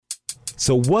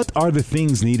So what are the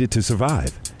things needed to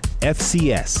survive?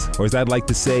 FCS, or as I'd like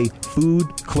to say, food,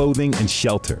 clothing, and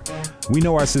shelter. We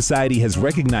know our society has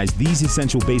recognized these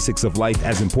essential basics of life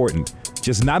as important,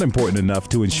 just not important enough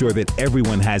to ensure that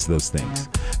everyone has those things.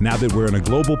 Now that we're in a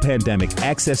global pandemic,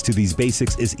 access to these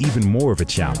basics is even more of a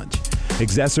challenge.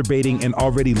 Exacerbating an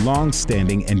already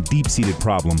long-standing and deep-seated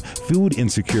problem, food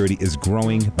insecurity is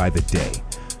growing by the day.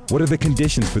 What are the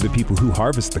conditions for the people who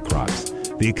harvest the crops?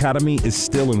 The economy is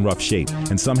still in rough shape,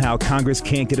 and somehow Congress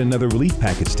can't get another relief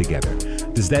package together.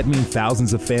 Does that mean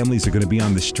thousands of families are going to be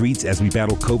on the streets as we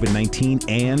battle COVID-19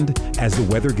 and as the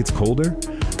weather gets colder?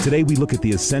 Today, we look at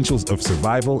the essentials of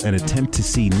survival and attempt to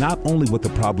see not only what the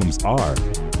problems are,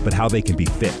 but how they can be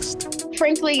fixed.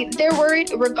 Frankly, they're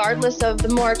worried regardless of the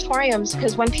moratoriums,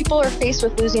 because when people are faced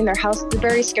with losing their house, it's a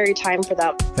very scary time for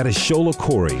them. That is Shola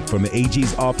Corey from the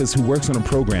AG's office, who works on a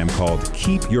program called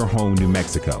Keep Your Home New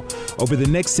Mexico. Over the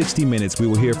next 60 minutes, we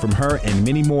will hear from her and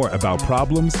many more about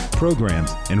problems,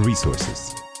 programs, and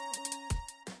resources.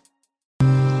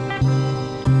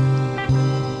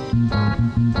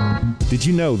 Did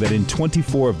you know that in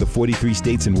 24 of the 43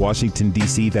 states in Washington,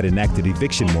 D.C. that enacted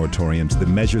eviction moratoriums, the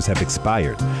measures have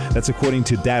expired? That's according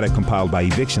to data compiled by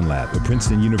Eviction Lab, a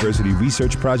Princeton University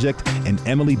research project, and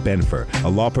Emily Benfer, a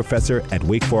law professor at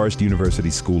Wake Forest University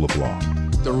School of Law.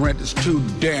 The rent is too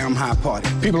damn high party.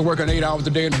 People are working 8 hours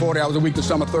a day and 40 hours a week to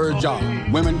some a third job.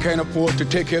 Women can't afford to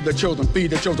take care of their children,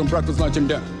 feed their children breakfast, lunch, and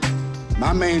dinner.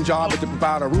 My main job is to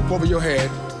provide a roof over your head,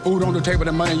 food on the table,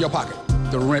 and money in your pocket.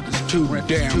 The rent is too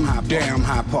damn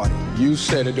high party. You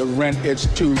said it, the rent is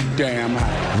too damn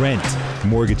high. Rent,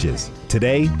 mortgages.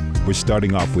 Today, we're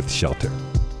starting off with shelter.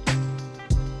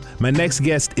 My next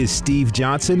guest is Steve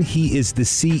Johnson. He is the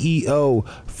CEO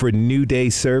for New Day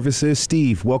Services.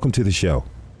 Steve, welcome to the show.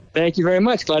 Thank you very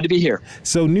much. Glad to be here.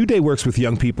 So New Day works with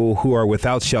young people who are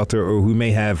without shelter or who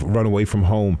may have run away from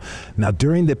home. Now,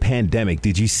 during the pandemic,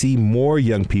 did you see more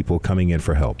young people coming in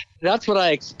for help? That's what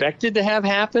I expected to have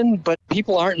happen, but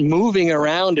people aren't moving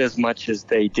around as much as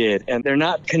they did, and they're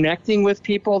not connecting with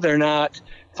people. They're not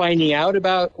finding out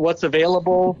about what's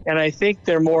available, and I think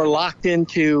they're more locked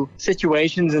into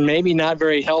situations and maybe not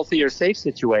very healthy or safe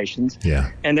situations.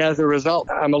 Yeah. And as a result,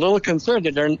 I'm a little concerned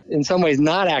that they're in some ways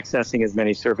not accessing as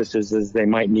many services as they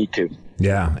might need to.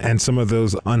 Yeah, and some of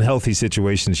those unhealthy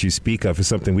situations you speak of is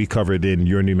something we covered in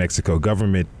Your New Mexico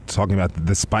Government, talking about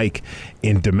the spike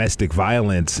in domestic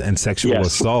violence and sexual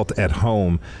assault at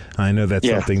home. I know that's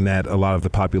something that a lot of the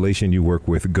population you work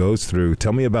with goes through.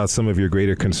 Tell me about some of your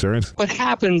greater concerns. What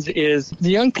happens is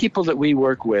the young people that we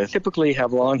work with typically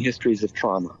have long histories of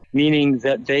trauma, meaning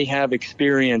that they have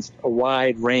experienced a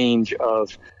wide range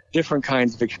of different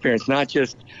kinds of experience, not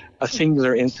just a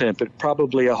singular incident, but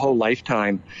probably a whole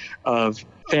lifetime of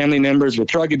family members with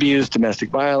drug abuse, domestic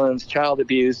violence, child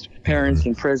abuse, parents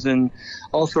in prison,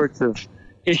 all sorts of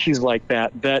issues like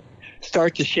that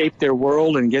start to shape their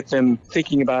world and get them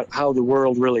thinking about how the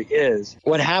world really is.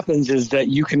 What happens is that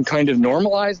you can kind of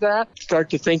normalize that, start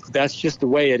to think that's just the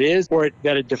way it is, or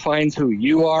that it defines who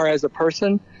you are as a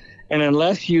person. And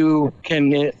unless you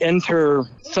can enter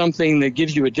something that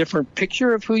gives you a different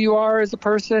picture of who you are as a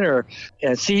person or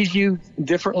sees you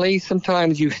differently,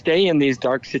 sometimes you stay in these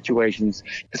dark situations.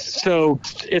 So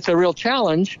it's a real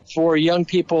challenge for young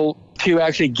people to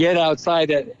actually get outside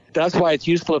that. That's why it's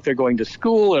useful if they're going to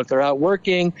school, if they're out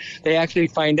working, they actually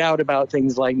find out about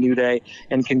things like New Day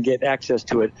and can get access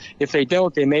to it. If they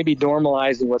don't, they may be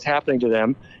normalizing what's happening to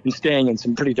them and staying in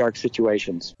some pretty dark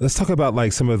situations. Let's talk about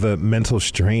like some of the mental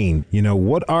strain. You know,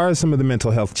 what are some of the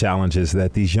mental health challenges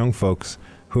that these young folks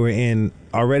who are in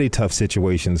already tough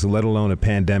situations, let alone a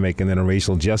pandemic and then a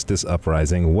racial justice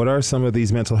uprising, what are some of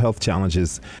these mental health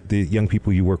challenges the young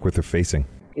people you work with are facing?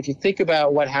 If you think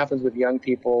about what happens with young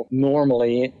people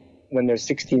normally when they're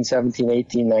 16, 17,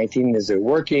 18, 19, is they're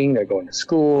working, they're going to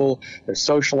school, they're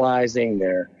socializing,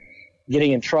 they're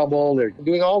getting in trouble, they're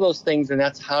doing all those things, and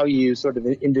that's how you sort of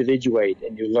individuate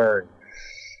and you learn.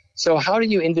 So how do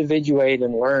you individuate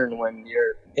and learn when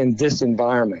you're in this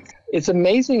environment? It's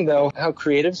amazing, though, how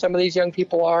creative some of these young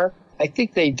people are. I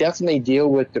think they definitely deal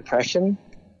with depression,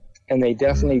 and they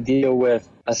definitely deal with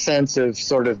a sense of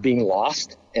sort of being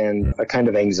lost and a kind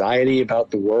of anxiety about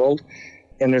the world.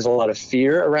 And there's a lot of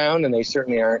fear around, and they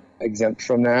certainly aren't exempt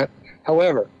from that.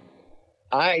 However,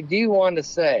 I do want to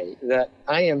say that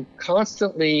I am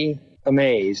constantly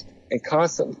amazed and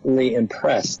constantly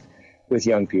impressed with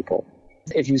young people.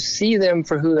 If you see them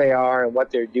for who they are and what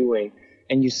they're doing,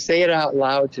 and you say it out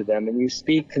loud to them, and you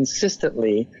speak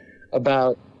consistently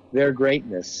about their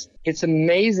greatness, it's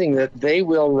amazing that they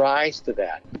will rise to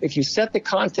that. If you set the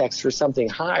context for something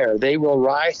higher, they will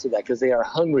rise to that because they are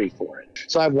hungry for it.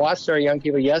 So I've watched our young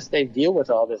people. Yes, they deal with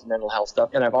all this mental health stuff,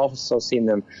 and I've also seen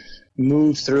them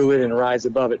move through it and rise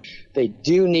above it. They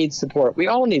do need support. We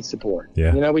all need support.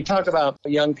 Yeah. We talk about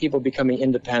young people becoming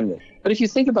independent. But if you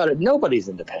think about it, nobody's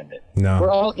independent. No. We're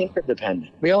all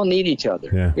interdependent. We all need each other.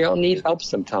 Yeah. We all need help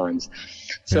sometimes.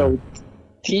 So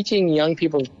teaching young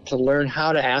people to learn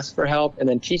how to ask for help, and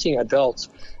then teaching adults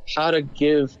how to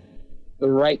give the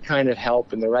right kind of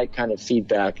help and the right kind of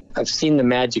feedback. I've seen the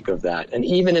magic of that. And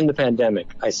even in the pandemic,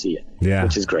 I see it,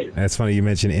 which is great. That's funny you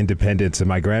mentioned independence. And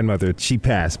my grandmother, she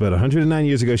passed, but 109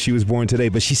 years ago, she was born today.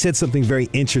 But she said something very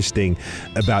interesting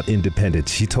about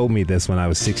independence. She told me this when I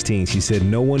was 16. She said,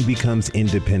 no one becomes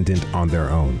independent on their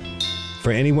own.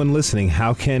 For anyone listening,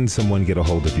 how can someone get a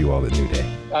hold of you all at New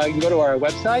Day? You can go to our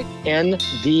website,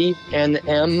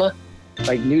 ndnm,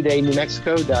 like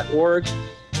newdaynewmexico.org.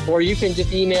 Or you can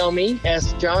just email me,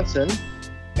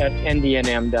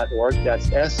 sjohnson@ndnm.org. That's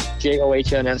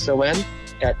SJOHNSON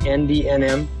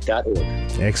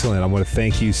 @ndnm.org. Excellent. I want to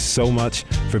thank you so much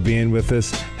for being with us,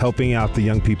 helping out the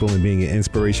young people and being an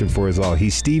inspiration for us all.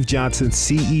 He's Steve Johnson,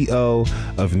 CEO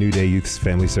of New Day Youth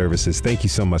Family Services. Thank you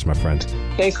so much, my friend.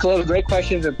 Thanks, Khalil. Great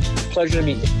questions. A pleasure to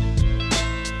meet you.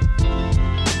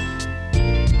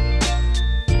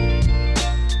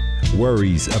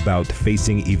 Worries about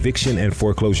facing eviction and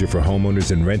foreclosure for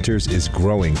homeowners and renters is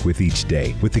growing with each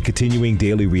day. With the continuing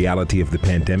daily reality of the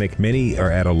pandemic, many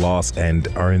are at a loss and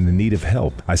are in the need of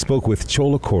help. I spoke with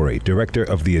Chola Corey, Director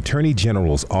of the Attorney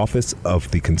General's Office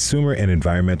of the Consumer and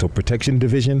Environmental Protection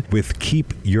Division with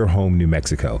Keep Your Home New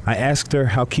Mexico. I asked her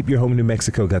how Keep Your Home New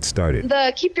Mexico got started.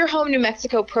 The Keep Your Home New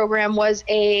Mexico program was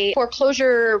a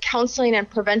foreclosure counseling and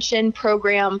prevention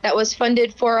program that was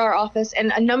funded for our office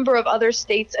and a number of other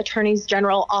states' attorneys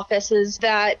general offices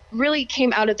that really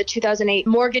came out of the 2008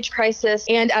 mortgage crisis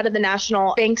and out of the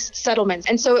national bank's settlements.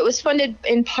 And so it was funded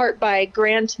in part by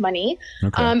grant money.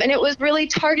 Okay. And it was really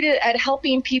targeted at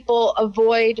helping people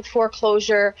avoid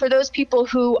foreclosure. For those people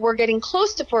who were getting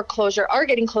close to foreclosure,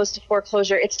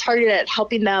 it's targeted at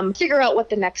helping them figure out what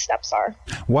the next steps are.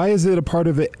 Why is it a part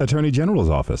of the Attorney General's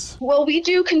office? Well, we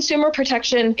do consumer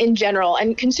protection in general,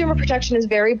 and consumer protection is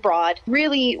very broad.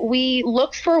 Really, we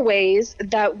look for ways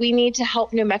that we need to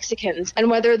help New Mexicans, and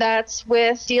whether that's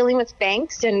with dealing with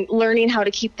banks and learning how to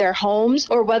keep their homes,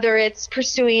 or whether it's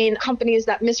pursuing companies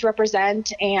that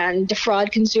misrepresent and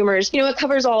defraud consumers, it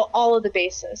covers all of the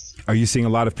bases. Are you seeing a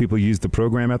lot of people use the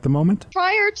program at the moment?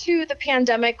 Prior to the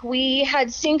pandemic, we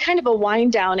had seen kind of a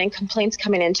wind down in complaints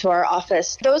coming into our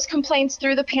office. Those complaints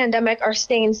through the pandemic are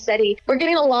staying steady. We're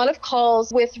getting a lot of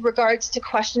calls with regards to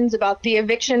questions about the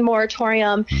eviction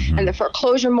moratorium and the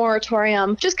foreclosure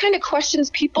moratorium, just kind of questions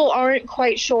people aren't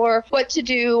quite sure what to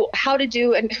do, how to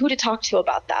do, and who to talk to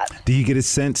about that. Do you get a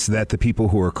sense that the people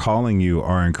who are calling you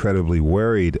are incredibly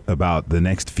worried about the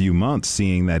next few months,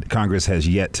 seeing that Congress has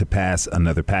yet to pass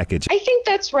another package? I think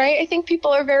that's right. I think people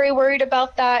are very worried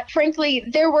about that. Frankly,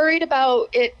 they're worried about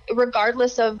it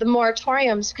regardless of the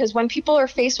moratoriums, because when people are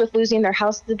faced with losing their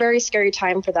house, it's a very scary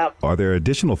time for them. Are there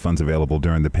additional funds available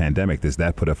during the pandemic? Does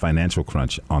that put a financial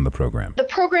crunch on the program? The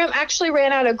program actually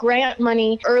ran out of grant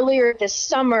money earlier this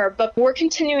summer, but we're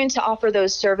continuing to offer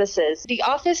those services. The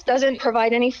office doesn't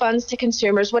provide any funds to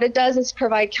consumers. What it does is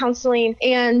provide counseling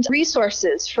and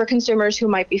resources for consumers who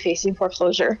might be facing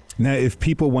foreclosure. Now, if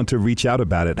people want to reach out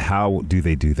about it, how do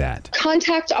they do that?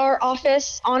 Contact our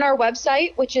office on our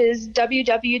website, which is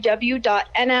www.nmag.gov.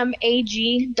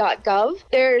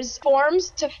 There's forms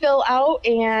to fill out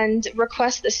and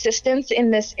request assistance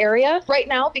in this area. Right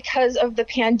now, because of the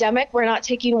pandemic, we're not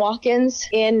taking walk-ins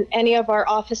in any of our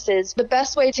offices. The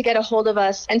best way to get a hold of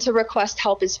us and to request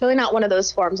help is filling out one of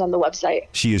those forms on the website.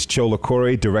 She is Chola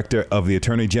Corey, Director of the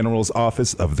Attorney General's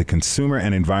Office of the Consumer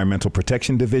and Environmental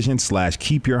Protection Division /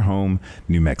 Keep Your Home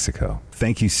New Mexico.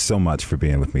 Thank you so much for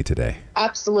being with me today.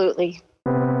 Absolutely.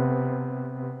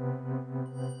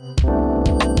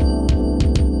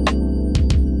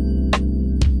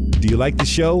 Do you like the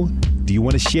show? Do you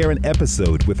want to share an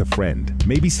episode with a friend?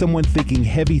 Maybe someone thinking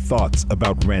heavy thoughts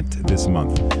about rent this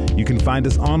month. You can find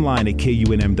us online at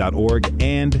kunm.org,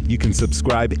 and you can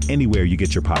subscribe anywhere you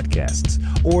get your podcasts.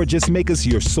 Or just make us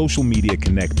your social media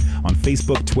connect on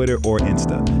Facebook, Twitter, or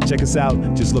Insta. Check us out.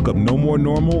 Just look up No More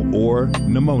Normal or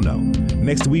Namono.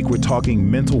 Next week, we're talking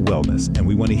mental wellness, and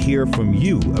we want to hear from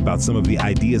you about some of the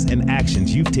ideas and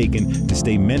actions you've taken to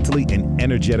stay mentally and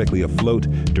energetically afloat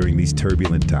during these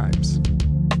turbulent times.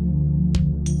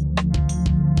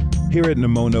 Here at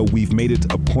Nimona, we've made it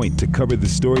a point to cover the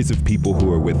stories of people who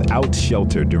are without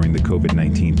shelter during the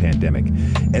COVID-19 pandemic.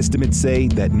 Estimates say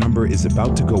that number is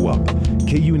about to go up.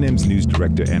 KUNM's news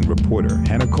director and reporter,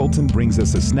 Hannah Colton, brings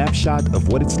us a snapshot of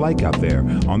what it's like out there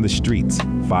on the streets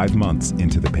 5 months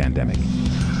into the pandemic.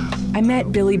 I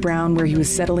met Billy Brown where he was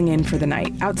settling in for the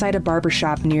night, outside a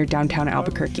barbershop near downtown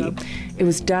Albuquerque. It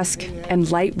was dusk,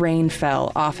 and light rain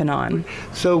fell off and on.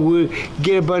 So we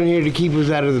get up on here to keep us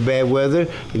out of the bad weather,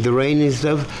 the rain and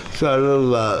stuff, so our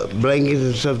little blankets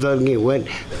and stuff doesn't get wet.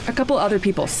 A couple other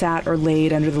people sat or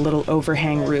laid under the little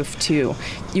overhang roof, too.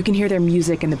 You can hear their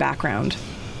music in the background.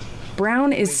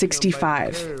 Brown is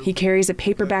 65. He carries a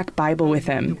paperback Bible with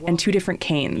him and 2 different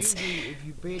canes.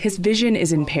 His vision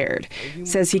is impaired,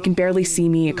 says he can barely see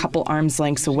me a couple arms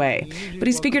lengths away, but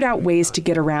he's figured out ways to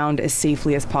get around as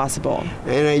safely as possible.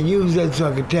 And I use that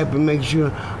so I can tap and make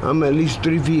sure I'm at least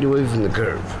 3 feet away from the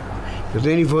curb. Because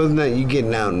any further than that, you're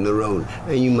getting out on the road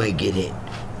and you might get hit.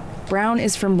 Brown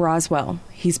is from Roswell.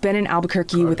 He's been in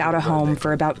Albuquerque without a home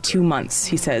for about 2 months,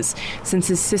 he says, since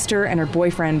his sister and her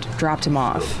boyfriend dropped him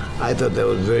off. I thought that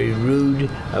was very rude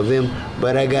of him,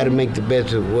 but I got to make the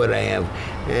best of what I have.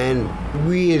 And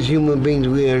we as human beings,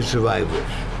 we are survivors.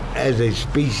 As a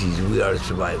species, we are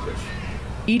survivors.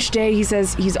 Each day, he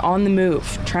says, he's on the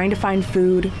move, trying to find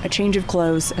food, a change of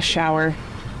clothes, a shower.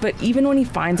 But even when he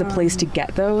finds a place to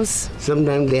get those...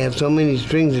 sometimes they have so many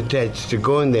strings attached to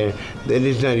going there that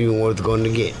it's not even worth going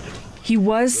to get. He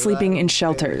was sleeping in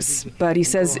shelters, but he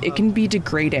says it can be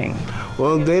degrading.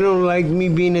 Well, they don't like me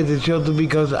being at the shelter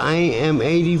because I am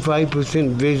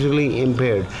 85% visually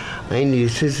impaired. I need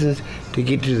assistance to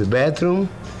get to the bathroom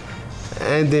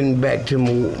and then back to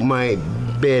my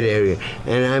bed area.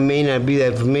 And I may not be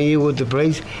that familiar with the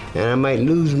place, and I might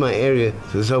lose my area,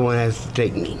 so someone has to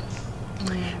take me.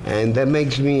 And that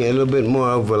makes me a little bit more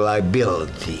of a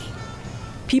liability.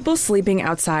 People sleeping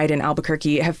outside in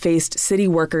Albuquerque have faced city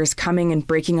workers coming and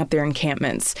breaking up their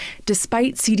encampments,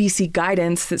 despite CDC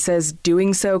guidance that says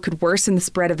doing so could worsen the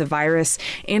spread of the virus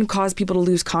and cause people to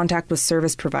lose contact with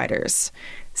service providers.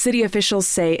 City officials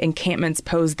say encampments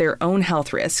pose their own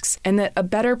health risks and that a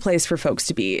better place for folks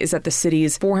to be is at the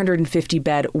city's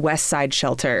 450-bed West Side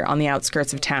shelter on the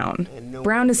outskirts of town.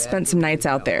 Brown has spent some nights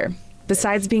out there.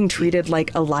 Besides being treated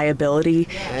like a liability,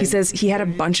 he says he had a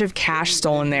bunch of cash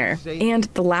stolen there. And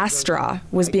the last straw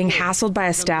was being hassled by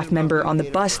a staff member on the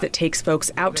bus that takes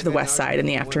folks out to the West Side in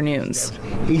the afternoons.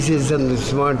 He said something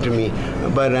smart to me,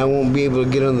 but I won't be able to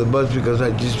get on the bus because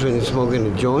I just finished smoking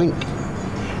a joint.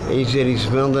 And he said he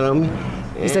smelled it on me.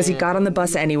 He says he got on the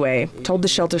bus anyway, told the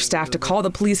shelter staff to call the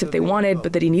police if they wanted,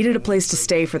 but that he needed a place to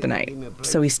stay for the night.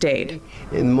 So he stayed.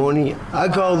 In the morning, I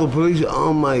called the police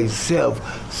on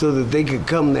myself so that they could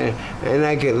come there and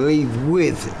I could leave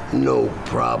with no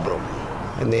problem.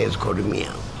 And they escorted me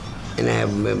out. And I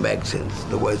haven't been back since,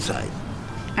 the West Side.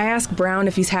 I asked Brown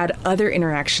if he's had other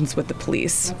interactions with the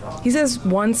police. He says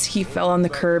once he fell on the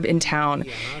curb in town,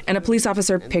 and a police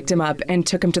officer picked him up and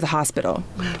took him to the hospital.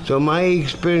 So my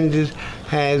experiences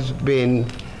has been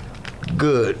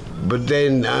good, but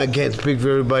then I can't speak for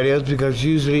everybody else because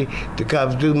usually the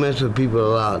cops do mess with people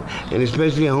a lot, and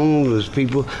especially homeless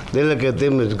people, they look at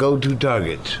them as go-to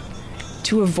targets.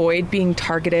 To avoid being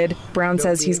targeted, Brown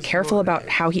says he's careful about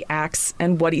how he acts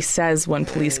and what he says when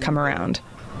police come around.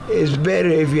 It's better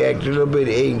if you act a little bit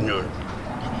ignorant,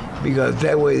 because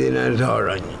that way they're not as hard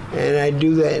on you. And I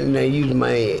do that, and I use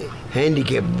my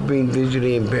handicap of being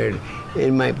visually impaired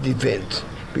in my defense,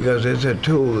 because it's a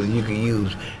tool that you can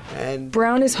use. And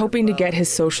Brown is hoping to get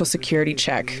his Social Security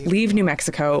check, leave New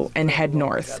Mexico, and head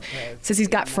north. Says he's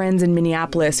got friends in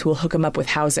Minneapolis who will hook him up with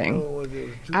housing.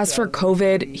 As for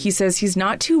COVID, he says he's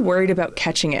not too worried about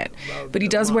catching it, but he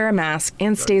does wear a mask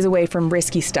and stays away from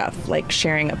risky stuff like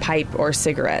sharing a pipe or a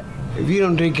cigarette. If you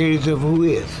don't take care of yourself, who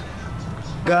is?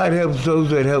 God helps those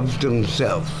that helps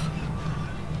themselves.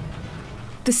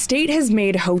 The state has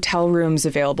made hotel rooms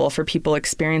available for people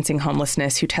experiencing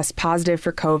homelessness who test positive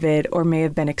for COVID or may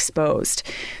have been exposed.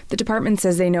 The department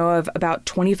says they know of about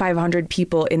 2,500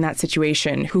 people in that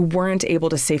situation who weren't able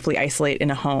to safely isolate in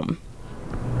a home.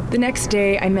 The next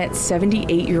day, I met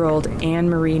 78-year-old Anne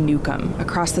Marie Newcomb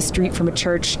across the street from a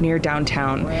church near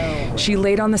downtown. She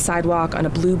laid on the sidewalk on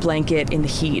a blue blanket in the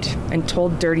heat and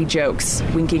told dirty jokes,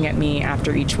 winking at me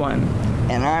after each one.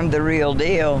 And I'm the real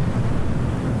deal.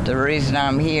 The reason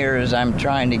I'm here is I'm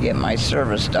trying to get my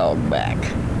service dog back.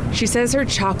 She says her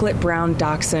chocolate brown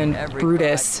dachshund,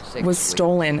 Brutus, was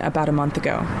stolen about a month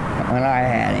ago. When I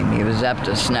had him, he was up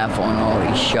to snuff on all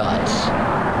these shots.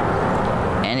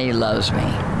 And he loves me.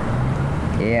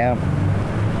 Yeah.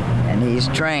 And he's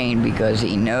trained because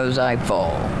he knows I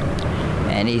fall.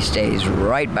 And he stays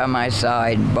right by my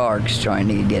side and barks, trying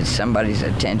to get somebody's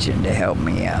attention to help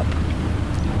me up.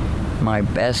 My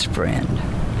best friend.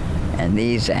 And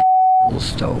these assholes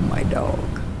stole my dog.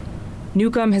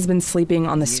 Newcomb has been sleeping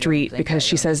on the street because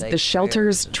she says the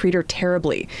shelters treat her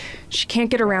terribly. She can't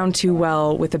get around too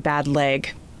well with a bad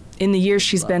leg. In the years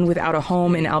she's been without a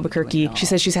home in Albuquerque, she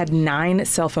says she's had 9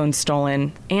 cell phones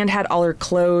stolen and had all her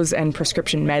clothes and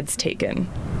prescription meds taken.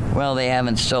 Well, they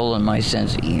haven't stolen my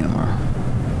sense of humor.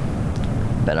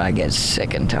 But I get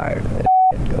sick and tired of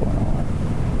that going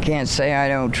on. Can't say I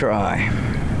don't try.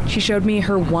 She showed me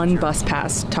her one bus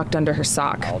pass tucked under her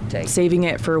sock, saving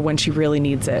it for when she really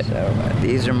needs it. So,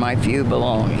 these are my few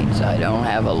belongings. I don't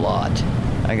have a lot.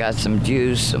 I got some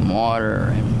juice, some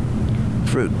water, and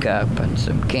fruit cup, and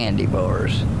some candy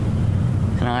bars.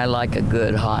 And I like a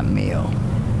good hot meal.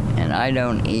 And I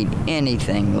don't eat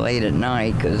anything late at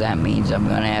night because that means I'm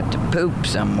going to have to poop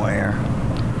somewhere.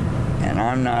 And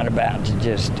I'm not about to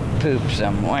just poop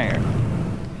somewhere.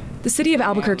 The city of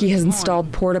Albuquerque has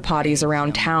installed porta potties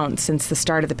around town since the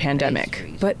start of the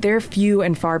pandemic, but they're few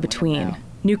and far between.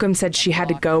 Newcomb said she had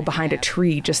to go behind a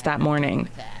tree just that morning.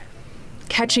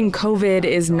 Catching COVID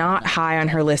is not high on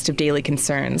her list of daily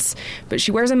concerns, but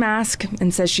she wears a mask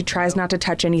and says she tries not to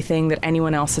touch anything that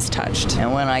anyone else has touched.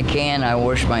 And when I can, I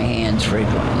wash my hands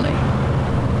frequently.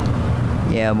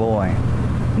 Yeah, boy.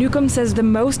 Newcomb says the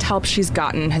most help she's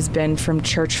gotten has been from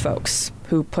church folks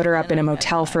who put her up in a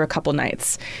motel for a couple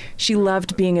nights. She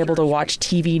loved being able to watch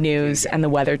TV news and the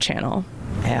Weather Channel.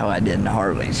 Hell, I didn't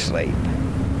hardly sleep.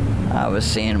 I was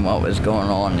seeing what was going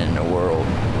on in the world.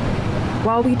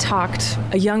 While we talked,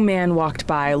 a young man walked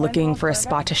by looking for a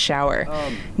spot to shower.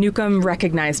 Newcomb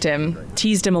recognized him,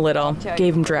 teased him a little,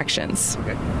 gave him directions.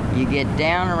 You get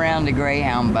down around the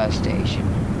Greyhound bus station,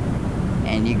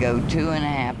 and you go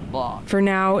 2.5 blocks. For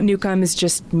now, Newcomb is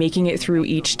just making it through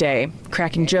each day,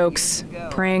 cracking jokes,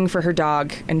 praying for her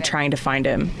dog, and trying to find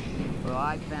him.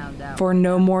 For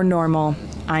No More Normal,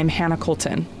 I'm Hannah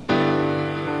Colton.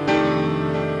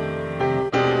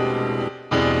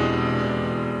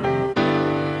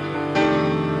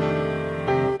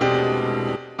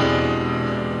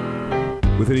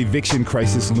 With an eviction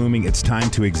crisis looming, it's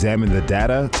time to examine the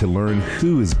data to learn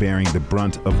who is bearing the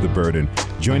brunt of the burden.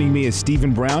 Joining me is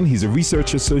Stephen Brown. He's a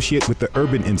research associate with the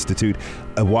Urban Institute,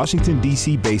 a Washington,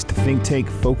 D.C.-based think tank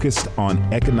focused on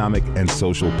economic and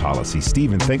social policy.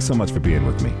 Stephen, thanks so much for being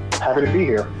with me. Happy to be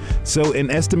here. So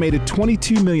an estimated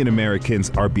 22 million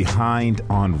Americans are behind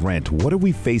on rent. What are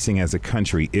we facing as a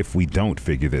country if we don't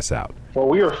figure this out? Well,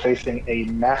 we are facing a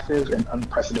massive and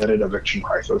unprecedented eviction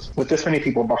crisis. With this many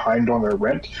people behind on their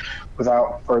rent,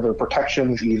 without further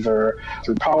protections, either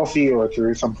through policy or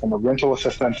through some form of rental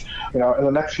assistance, in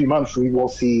the next few months, we will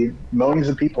see millions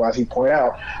of people, as you point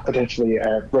out, potentially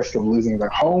at risk of losing their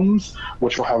homes,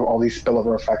 which will have all these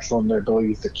spillover effects on their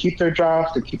ability to keep their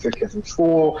jobs, to keep their kids in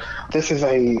school. This is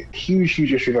a huge,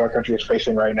 huge issue that our country is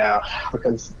facing right now,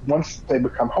 because once they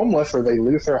become homeless or they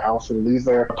lose their house or lose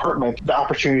their apartment, the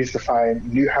opportunities to find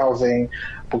new housing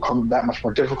become that much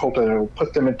more difficult, and it will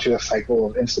put them into a cycle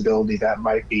of instability that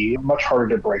might be much harder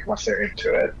to break once they're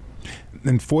into it.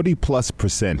 And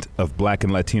 40+% of Black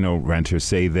and Latino renters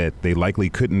say that they likely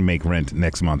couldn't make rent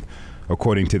next month,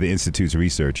 according to the Institute's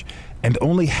research. And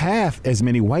only half as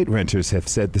many white renters have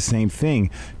said the same thing.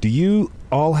 Do you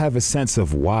all have a sense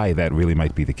of why that really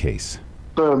might be the case?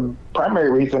 The primary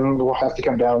reason will have to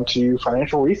come down to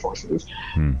financial resources.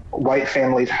 White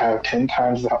families have 10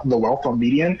 times the wealth on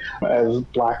median as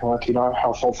Black and Latino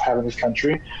households have in this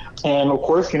country. And of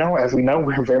course, as we know,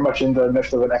 we're very much in the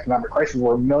midst of an economic crisis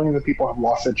where millions of people have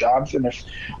lost their jobs, and if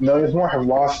millions more have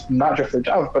lost not just their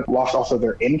jobs, but lost also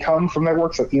their income from their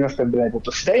work. So even if they've been able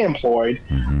to stay employed,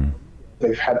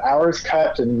 they've had hours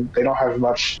cut and they don't have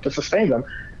much to sustain them.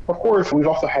 Of course, we've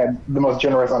also had the most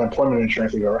generous unemployment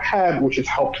insurance we've ever had, which has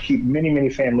helped keep many, many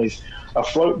families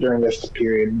afloat during this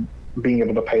period, being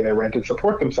able to pay their rent and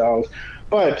support themselves.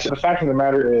 But the fact of the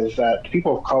matter is that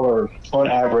people of color, on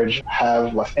average,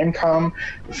 have less income.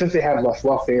 Since they have less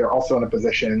wealth, they are also in a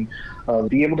position of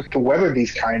being able to weather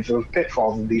these kinds of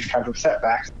pitfalls and these kinds of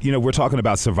setbacks. We're talking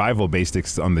about survival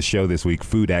basics on the show this week: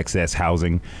 food, access,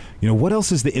 housing. What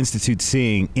else is the Institute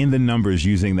seeing in the numbers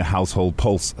using the Household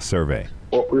Pulse survey?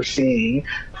 What we're seeing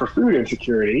for food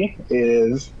insecurity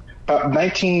is about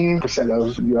 19%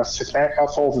 of U.S. Hispanic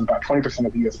households and about 20%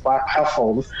 of U.S. Black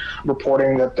households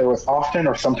reporting that there was often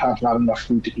or sometimes not enough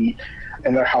food to eat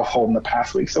in their household in the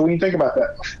past week. So when you think about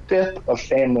that, a fifth of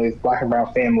families, Black and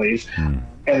brown families,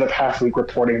 in the past week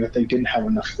reporting that they didn't have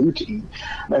enough food to eat.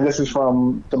 And this is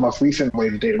from the most recent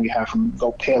wave of data we have from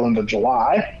the tail end of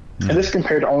July. And this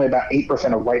compared to only about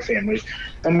 8% of white families.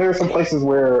 And there are some places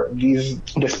where these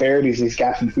disparities, these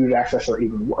gaps in food access are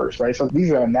even worse, right? So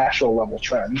these are a national level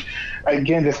trend.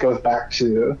 Again, this goes back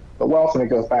to the wealth, and it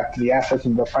goes back to the assets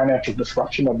and the financial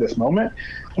disruption of this moment,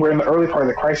 where in the early part of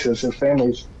the crisis, if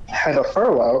families had a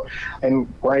furlough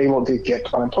and were able to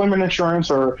get unemployment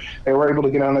insurance, or they were able to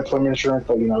get unemployment insurance,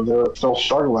 but they're still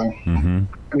struggling.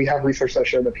 Mm-hmm. We have research that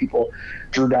showed that people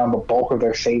drew down the bulk of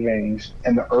their savings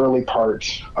in the early part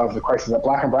of the crisis. That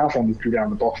Black and brown families drew down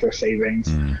the bulk of their savings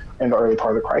in the early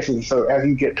part of the crisis. So as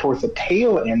you get towards the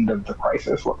tail end of the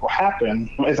crisis, what will happen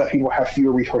is that people have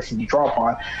fewer resources to draw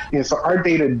upon. So our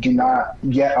data do not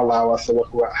yet allow us to look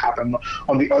at what happened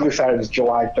on the other side of this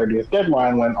July 30th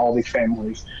deadline, when all these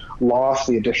families lost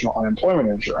the additional unemployment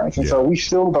insurance. And so we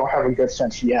still don't have a good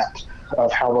sense yet of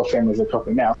how those families are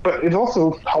coping now. But it's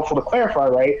also helpful to clarify,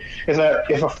 right, is that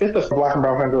if a fifth of Black and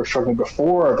brown families were struggling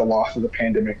before the loss of the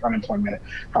pandemic unemployment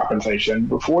compensation,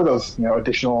 before those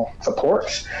additional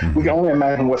supports, we can only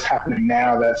imagine what's happening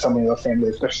now that some of those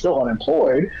families, they're still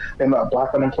unemployed, and the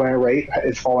Black unemployment rate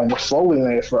is falling more slowly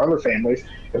than it is for other families.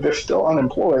 If they're still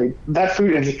unemployed, that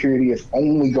food insecurity is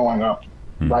only going up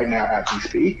right now as we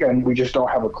speak, and we just don't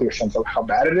have a clear sense of how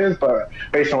bad it is. But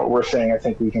based on what we're saying, I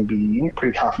think we can be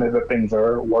pretty confident that things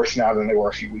are worse now than they were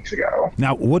a few weeks ago.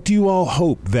 Now, what do you all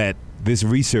hope that this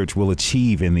research will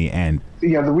achieve in the end?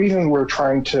 The reason we're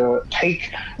trying to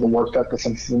take the work that the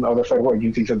census and other federal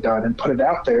agencies have done and put it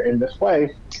out there in this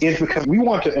way is because we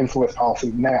want to influence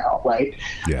policy now, right?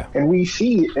 Yeah. And we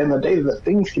see in the data that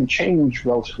things can change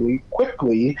relatively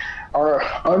quickly. Our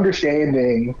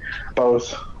understanding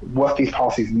both what these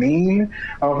policies mean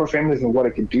for families and what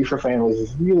it can do for families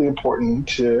is really important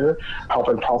to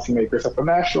helping policymakers at the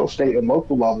national, state, and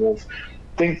local levels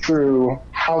think through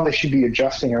how they should be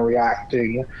adjusting and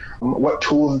reacting, what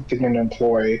tools they can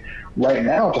employ right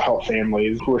now to help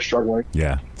families who are struggling.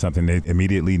 Yeah, something that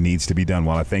immediately needs to be done.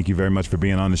 Well, I thank you very much for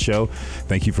being on the show.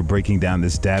 Thank you for breaking down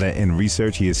this data and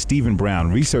research. He is Stephen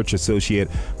Brown, Research Associate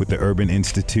with the Urban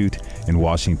Institute in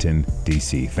Washington,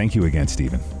 D.C. Thank you again,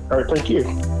 Stephen. All right, thank you.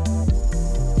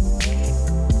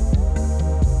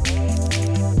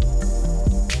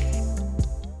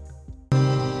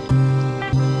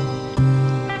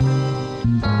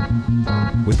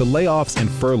 With the layoffs and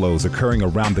furloughs occurring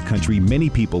around the country, many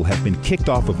people have been kicked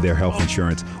off of their health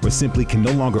insurance or simply can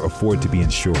no longer afford to be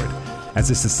insured. As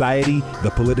a society,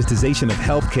 the politicization of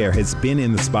healthcare has been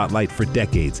in the spotlight for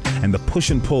decades, and the push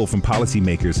and pull from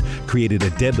policymakers created a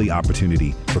deadly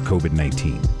opportunity for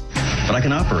COVID-19. But I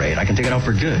can operate. I can take it out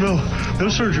for good. No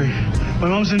surgery. My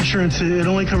mom's insurance, it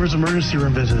only covers emergency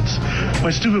room visits.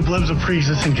 My stupid bleb's a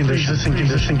pre-existing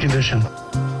condition.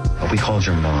 If we called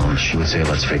your mom, she would say,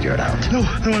 let's figure it out. No,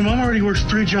 my mom already works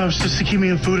 3 jobs just to keep me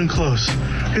in food and clothes.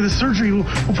 Okay, the surgery will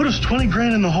put us 20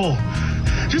 grand in the hole.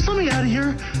 Just let me out of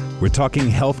here. We're talking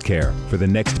healthcare for the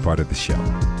next part of the show.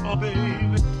 Oh,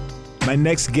 baby. My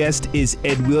next guest is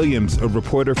Ed Williams, a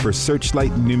reporter for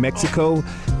Searchlight New Mexico.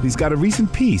 He's got a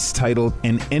recent piece titled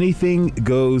An Anything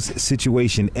Goes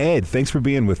Situation. Ed, thanks for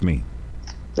being with me.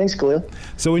 Thanks, Khalil.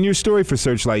 So in your story for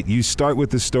Searchlight, you start with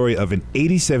the story of an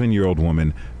 87-year-old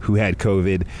woman who had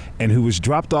COVID and who was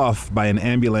dropped off by an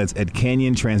ambulance at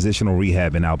Canyon Transitional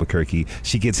Rehab in Albuquerque.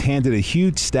 She gets handed a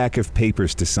huge stack of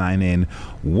papers to sign in.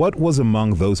 What was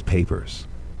among those papers?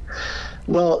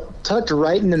 Well, tucked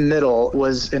right in the middle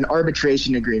was an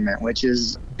arbitration agreement, which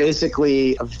is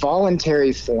basically a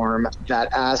voluntary form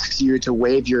that asks you to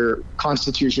waive your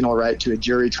constitutional right to a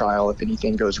jury trial if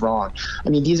anything goes wrong. I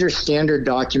mean, these are standard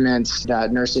documents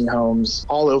that nursing homes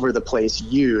all over the place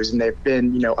use, and they've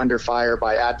been, under fire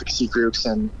by advocacy groups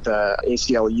and the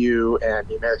ACLU and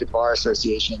the American Bar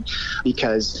Association,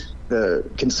 because the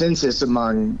consensus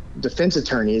among defense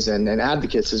attorneys and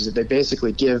advocates is that they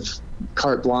basically give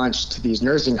carte blanche to these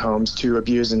nursing homes to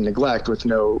abuse and neglect with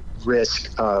no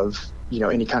risk of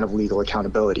any kind of legal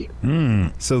accountability.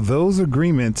 So those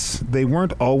agreements, they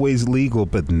weren't always legal,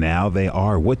 but now they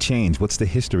are. What changed? What's the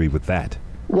history with that?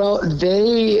 Well,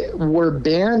 they were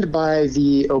banned by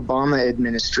the Obama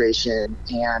administration,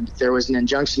 and there was an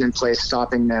injunction in place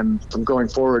stopping them from going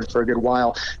forward for a good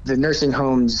while. The nursing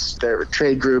homes, the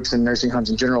trade groups and nursing homes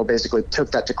in general basically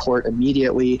took that to court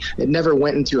immediately. It never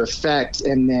went into effect,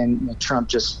 and then Trump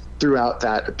just threw out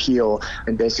that appeal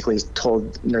and basically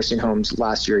told nursing homes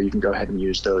last year, you can go ahead and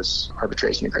use those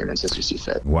arbitration agreements as you see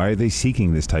fit. Why are they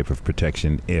seeking this type of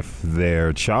protection if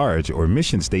their charge or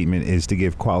mission statement is to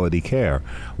give quality care?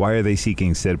 Why are they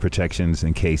seeking said protections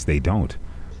in case they don't?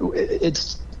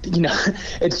 It's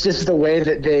it's just the way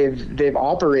that they've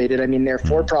operated. I mean, they're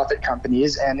for-profit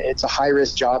companies, and it's a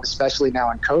high-risk job, especially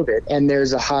now in COVID. And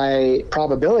there's a high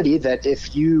probability that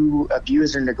if you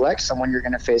abuse or neglect someone, you're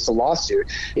going to face a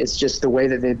lawsuit. It's just the way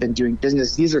that they've been doing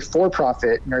business. These are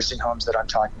for-profit nursing homes that I'm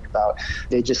talking about.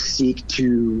 They just seek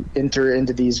to enter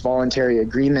into these voluntary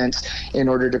agreements in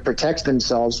order to protect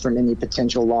themselves from any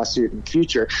potential lawsuit in the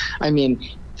future. I mean,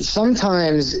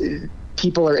 sometimes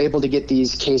people are able to get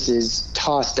these cases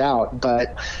tossed out,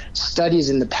 but studies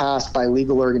in the past by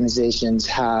legal organizations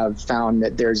have found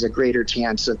that there's a greater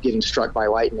chance of getting struck by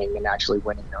lightning than actually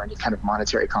winning or any kind of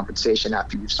monetary compensation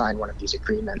after you've signed one of these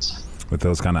agreements. With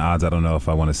those kind of odds, I don't know if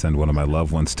I want to send one of my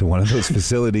loved ones to one of those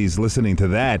facilities. Listening to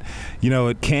that,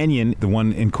 Canyon, the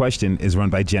one in question, is run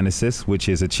by Genesis, which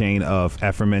is a chain of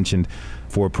aforementioned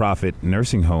for-profit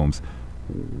nursing homes.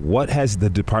 What has the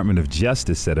Department of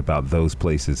Justice said about those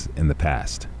places in the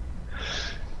past?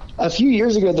 A few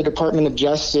years ago, the Department of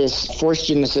Justice forced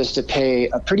Genesis to pay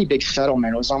a pretty big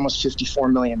settlement. It was almost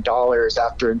 $54 million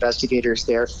after investigators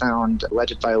there found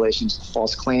alleged violations of the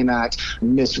False Claim Act,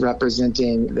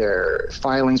 misrepresenting their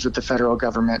filings with the federal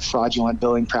government, fraudulent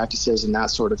billing practices, and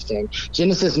that sort of thing.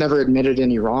 Genesis never admitted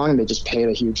any wrong. They just paid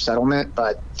a huge settlement,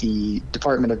 but the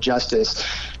Department of Justice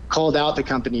called out the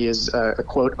company as a,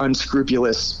 quote,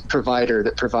 unscrupulous provider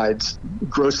that provides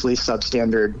grossly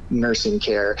substandard nursing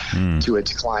care to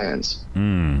its clients.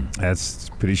 That's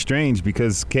pretty strange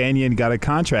because Canyon got a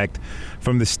contract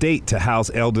from the state to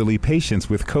house elderly patients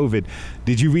with COVID.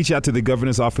 Did you reach out to the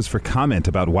governor's office for comment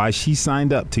about why she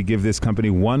signed up to give this company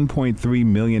 $1.3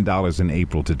 million in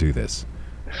April to do this?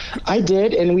 I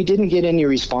did, and we didn't get any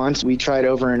response. We tried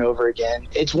over and over again.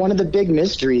 It's one of the big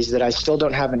mysteries that I still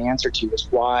don't have an answer to, is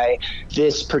why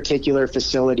this particular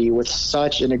facility with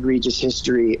such an egregious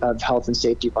history of health and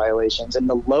safety violations and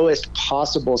the lowest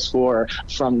possible score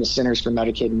from the Centers for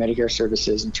Medicaid and Medicare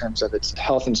Services in terms of its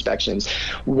health inspections,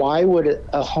 why would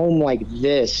a home like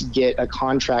this get a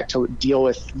contract to deal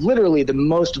with literally the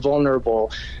most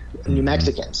vulnerable New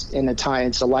Mexicans in a time?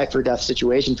 It's a life or death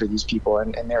situation for these people,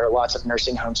 and there are lots of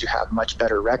nursing homes who have much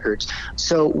better records.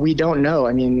 So we don't know.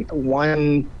 I mean,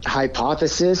 one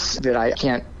hypothesis that I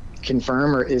can't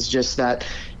confirm is just that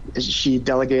she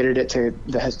delegated it to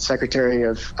the Secretary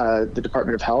of the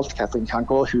Department of Health, Kathleen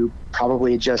Kunkel, who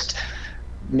probably just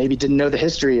maybe didn't know the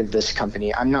history of this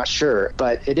company. I'm not sure,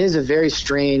 but it is a very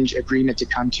strange agreement to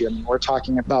come to. I mean, we're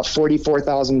talking about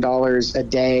 $44,000 a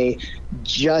day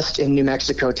just in New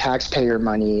Mexico taxpayer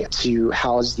money to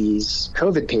house these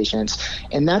COVID patients.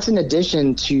 And that's in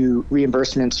addition to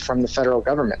reimbursements from the federal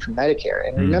government, from Medicare.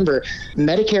 And remember,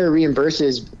 Medicare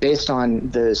reimburses based on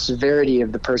the severity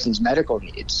of the person's medical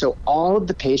needs. So all of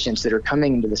the patients that are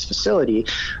coming into this facility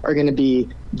are going to be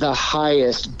the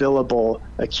highest billable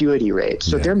acuity rate.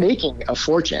 So they're making a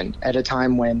fortune at a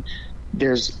time when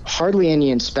there's hardly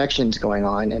any inspections going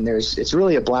on, and it's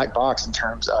really a black box in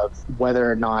terms of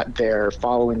whether or not they're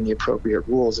following the appropriate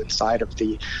rules inside of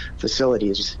the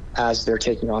facilities as they're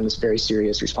taking on this very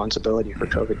serious responsibility for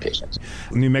COVID patients.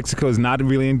 New Mexico is not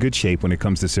really in good shape when it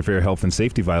comes to severe health and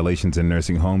safety violations in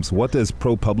nursing homes. What does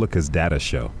ProPublica's data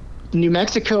show? New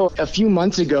Mexico, a few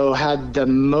months ago, had the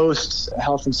most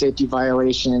health and safety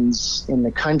violations in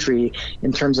the country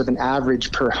in terms of an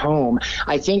average per home.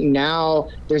 I think now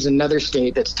there's another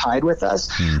state that's tied with us,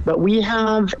 but we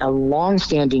have a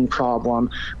longstanding problem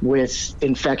with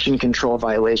infection control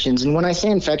violations. And when I say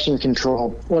infection control,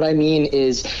 what I mean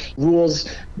is rules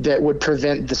that would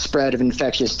prevent the spread of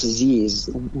infectious disease,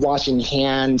 washing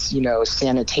hands,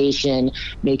 sanitation,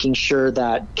 making sure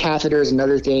that catheters and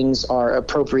other things are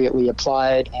appropriately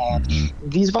applied. And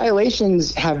these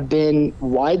violations have been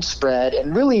widespread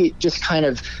and really just kind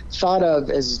of thought of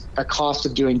as a cost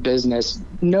of doing business.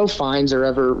 No fines are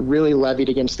ever really levied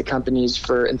against the companies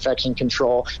for infection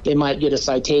control. They might get a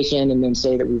citation and then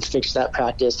say that we've fixed that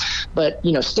practice. But,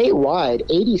 statewide,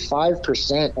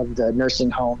 85% of the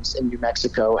nursing homes in New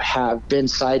Mexico have been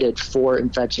cited for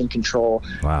infection control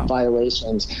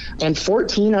violations. And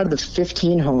 14 out of the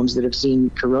 15 homes that have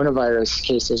seen coronavirus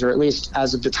cases, or at least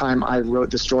as of the time I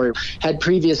wrote the story, had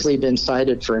previously been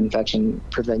cited for infection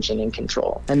prevention and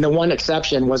control. And the one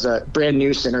exception was a brand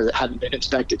new center that hadn't been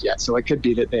inspected yet. So it could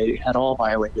be that they had all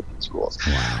violated these rules.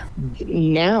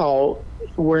 Now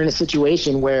we're in a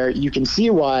situation where you can see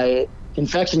why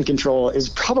infection control is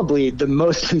probably the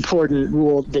most important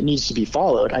rule that needs to be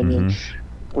followed. I mean,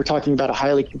 we're talking about a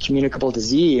highly communicable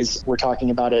disease. We're talking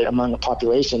about it among a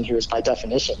population who is by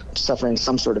definition suffering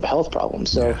some sort of health problem.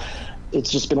 So it's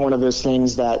just been one of those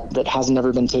things that hasn't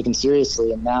ever been taken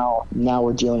seriously, and now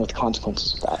we're dealing with the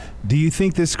consequences of that. Do you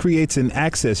think this creates an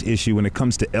access issue when it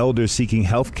comes to elders seeking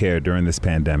health care during this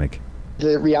pandemic?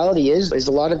 The reality is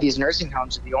a lot of these nursing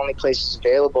homes are the only places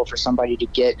available for somebody to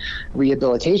get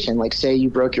rehabilitation. Like, say you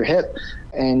broke your hip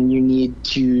and you need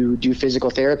to do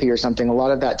physical therapy or something. A lot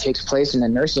of that takes place in a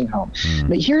nursing home.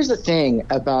 But here's the thing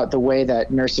about the way that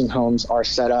nursing homes are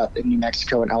set up in New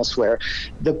Mexico and elsewhere.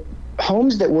 The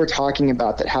homes that we're talking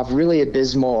about that have really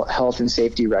abysmal health and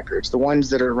safety records, the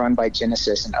ones that are run by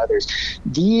Genesis and others,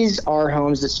 these are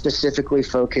homes that specifically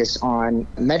focus on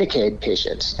Medicaid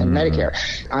patients and Medicare.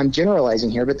 I'm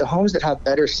generalizing here, but the homes that have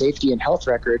better safety and health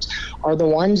records are the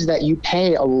ones that you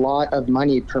pay a lot of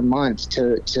money per month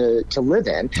to live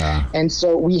in. And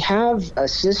so we have a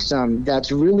system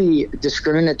that's really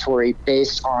discriminatory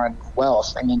based on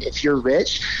wealth. I mean, if you're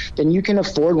rich, then you can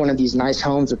afford one of these nice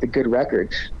homes with a good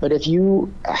record. But if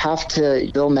you have to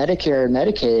bill Medicare and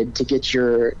Medicaid to get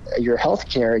your health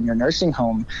care and your nursing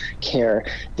home care,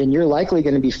 then you're likely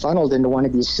going to be funneled into one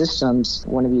of these systems,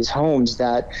 one of these homes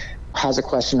that has a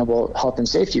questionable health and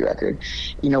safety record.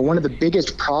 You know, one of the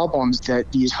biggest problems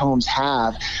that these homes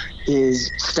have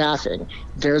is staffing.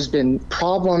 There's been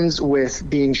problems with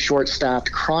being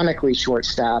short-staffed, chronically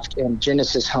short-staffed in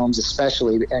Genesis homes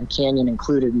especially, and Canyon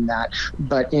included in that,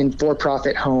 but in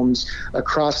for-profit homes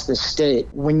across the state.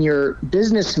 When your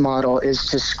business model is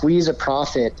to squeeze a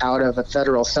profit out of a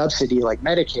federal subsidy like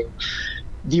Medicaid,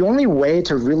 the only way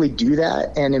to really do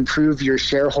that and improve your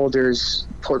shareholders'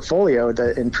 portfolio,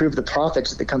 improve the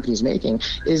profits that the company's making,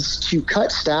 is to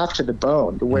cut staff to the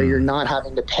bone, where you're not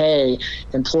having to pay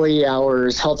employee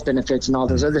hours, health benefits, and all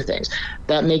those other things.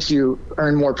 That makes you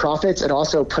earn more profits. It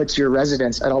also puts your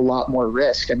residents at a lot more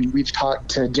risk. I mean, we've talked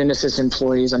to Genesis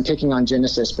employees, I'm picking on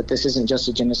Genesis, but this isn't just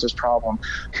a Genesis problem,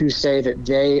 who say that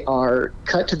they are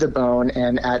cut to the bone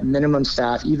and at minimum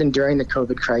staff, even during the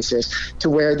COVID crisis, to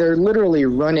where they're literally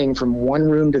running from one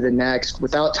room to the next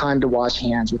without time to wash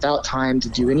hands, without time to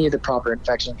do any of the proper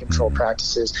infection control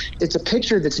practices. It's a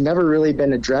picture that's never really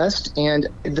been addressed, and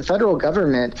the federal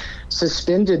government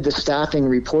suspended the staffing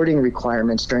reporting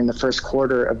requirements during the first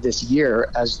quarter of this year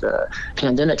as the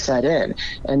pandemic set in.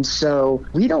 And so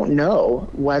we don't know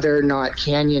whether or not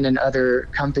Canyon and other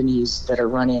companies that are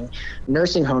running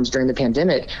nursing homes during the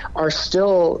pandemic are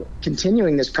still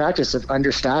continuing this practice of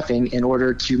understaffing in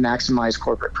order to maximize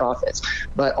corporate profits.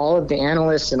 But all of the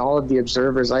analysts and all of the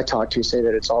observers I talked to say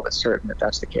that it's all but certain that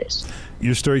that's the case.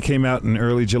 Your story came out in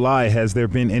early July. Has there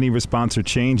been any response or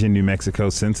change in New Mexico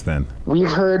since then? We've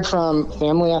heard from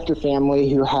family after family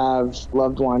who have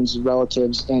loved ones,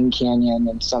 relatives in Canyon,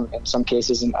 and in some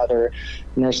cases in other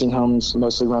nursing homes,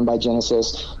 mostly run by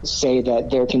Genesis, say that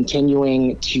they're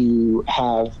continuing to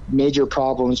have major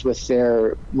problems with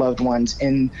their loved ones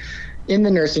in the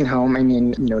nursing home. I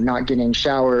mean, not getting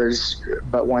showers,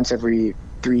 but once every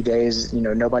 3 days,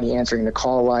 nobody answering the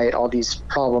call light, all these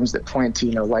problems that point to,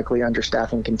 likely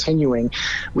understaffing continuing.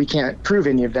 We can't prove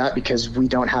any of that because we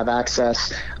don't have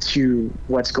access to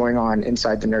what's going on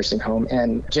inside the nursing home.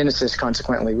 And Genesis,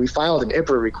 consequently, we filed an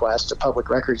IPRA request, a public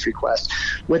records request,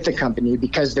 with the company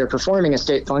because they're performing a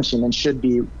state function and should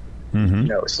be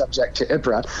subject to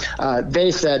IPRA.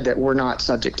 They said that we're not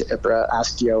subject to IPRA.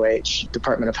 Ask DOH.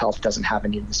 Department of Health doesn't have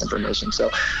any of this information. So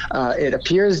it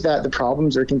appears that the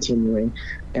problems are continuing.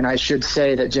 And I should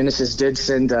say that Genesis did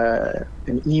send an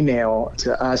email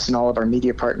to us and all of our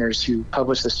media partners who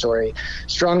published the story,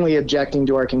 strongly objecting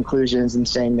to our conclusions and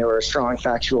saying there were strong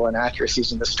factual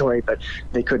inaccuracies in the story, but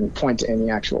they couldn't point to any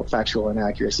actual factual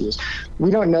inaccuracies.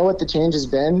 We don't know what the change has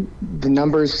been. The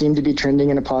numbers seem to be trending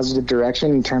in a positive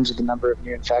direction in terms of the number of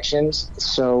new infections.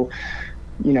 So,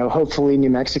 hopefully New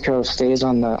Mexico stays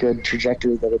on the good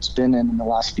trajectory that it's been in the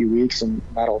last few weeks, and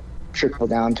that'll trickle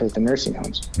down to the nursing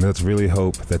homes. Let's really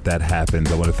hope that happens.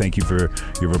 I want to thank you for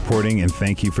your reporting and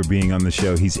thank you for being on the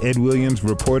show. He's Ed Williams,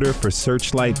 reporter for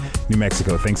Searchlight New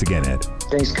Mexico. Thanks again, Ed.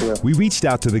 Thanks, Kirill. We reached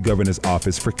out to the governor's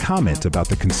office for comment about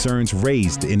the concerns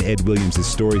raised in Ed Williams'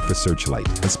 story for Searchlight.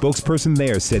 A spokesperson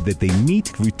there said that they meet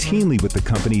routinely with the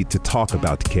company to talk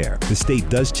about care. The state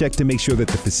does check to make sure that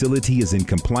the facility is in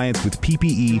compliance with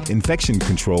PPE, infection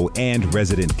control, and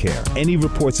resident care. Any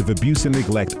reports of abuse and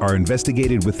neglect are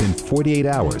investigated within 48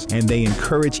 hours, and they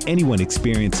encourage anyone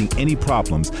experiencing any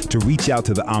problems to reach out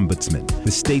to the Ombudsman,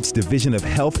 the state's Division of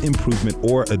Health Improvement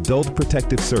or Adult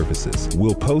Protective Services.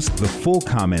 We'll post the full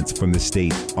comments from the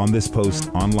state on this post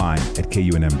online at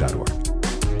KUNM.org.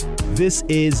 This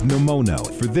is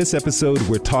Nomono. For this episode,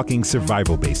 we're talking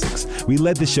survival basics. We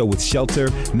led the show with shelter.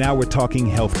 Now we're talking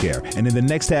healthcare. And in the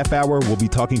next half hour, we'll be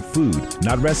talking food,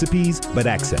 not recipes, but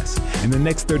access. In the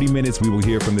next 30 minutes, we will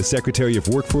hear from the Secretary of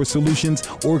Workforce Solutions,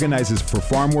 organizers for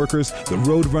farm workers, the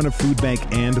Roadrunner Food Bank,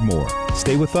 and more.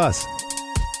 Stay with us.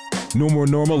 No More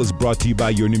Normal is brought to you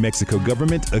by your New Mexico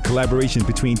government, a collaboration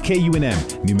between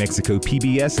KUNM, New Mexico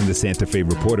PBS, and the Santa Fe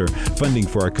Reporter. Funding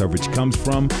for our coverage comes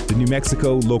from the New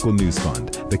Mexico Local News Fund,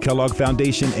 the Kellogg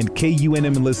Foundation, and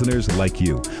KUNM listeners like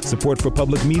you. Support for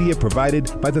public media provided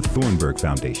by the Thornburg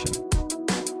Foundation.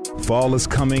 Fall is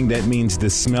coming. That means the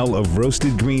smell of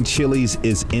roasted green chilies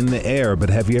is in the air. But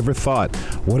have you ever thought,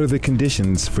 what are the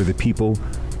conditions for the people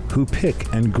who pick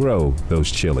and grow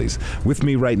those chilies? With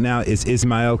me right now is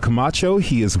Ismael Camacho.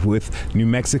 He is with New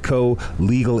Mexico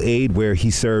Legal Aid, where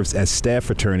he serves as staff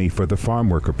attorney for the Farm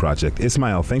Worker Project.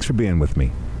 Ismael, thanks for being with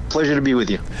me. Pleasure to be with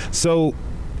you. So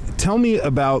tell me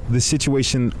about the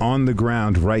situation on the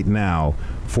ground right now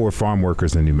for farm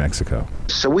workers in New Mexico.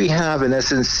 So we have, in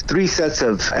essence, 3 sets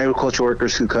of agriculture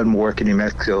workers who come work in New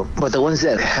Mexico. But the ones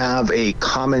that have a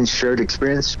common shared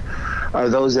experience are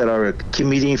those that are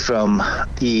commuting from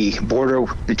the border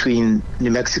between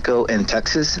New Mexico and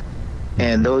Texas.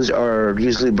 And those are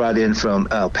usually brought in from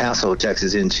El Paso,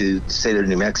 Texas, into the state of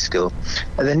New Mexico.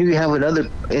 And then you have another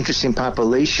interesting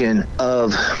population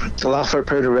of lawful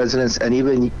permanent residents and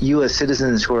even U.S.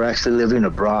 citizens who are actually living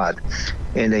abroad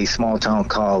in a small town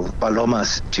called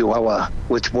Palomas, Chihuahua,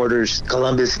 which borders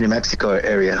Columbus, New Mexico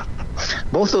area.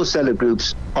 Both those set of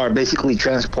groups are basically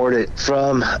transported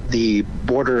from the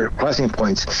border crossing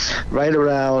points right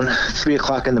around 3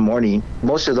 o'clock in the morning.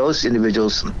 Most of those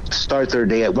individuals start their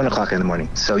day at 1 o'clock in the morning.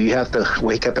 So you have to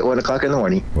wake up at 1 o'clock in the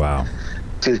morning. Wow.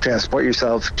 To transport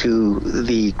yourself to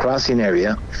the crossing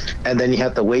area, and then you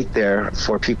have to wait there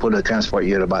for people to transport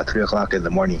you at about 3 o'clock in the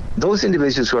morning. Those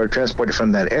individuals who are transported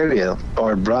from that area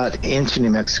are brought into New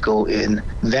Mexico in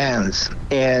vans.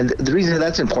 And the reason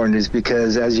that's important is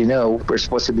because, as you know, we're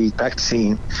supposed to be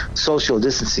practicing social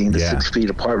distancing, the 6 feet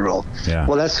apart rule. Yeah.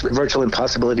 Well, that's a virtual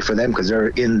impossibility for them because they're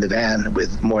in the van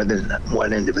with more than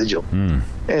one individual.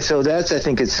 And so that's, I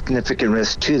think, a significant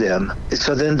risk to them.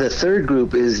 So then the third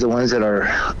group is the ones that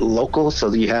are local.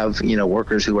 So you have,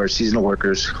 workers who are seasonal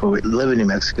workers who live in New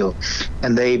Mexico,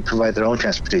 and they provide their own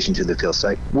transportation to the field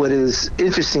site. What is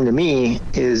interesting to me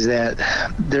is that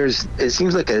it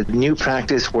seems like a new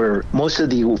practice where most of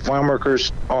the farm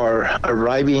workers are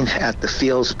arriving at the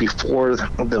fields before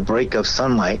the break of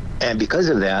sunlight. And because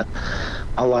of that,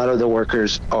 a lot of the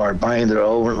workers are buying their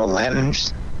own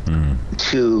lanterns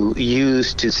to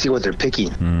use to see what they're picking.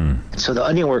 So the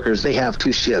onion workers, they have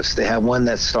 2 shifts. They have one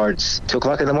that starts 2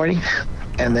 o'clock in the morning,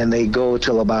 and then they go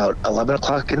till about 11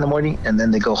 o'clock in the morning, and then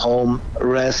they go home,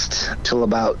 rest till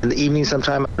about in the evening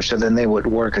sometime. So then they would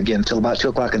work again till about 2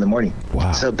 o'clock in the morning.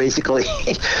 Wow. So basically,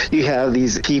 you have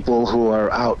these people who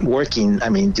are out working,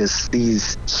 just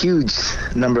these huge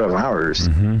number of hours.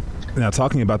 Now,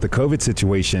 talking about the COVID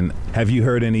situation, have you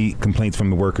heard any complaints from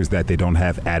the workers that they don't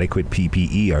have adequate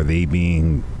PPE? Are they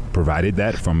being provided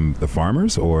that from the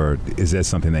farmers, or is that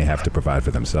something they have to provide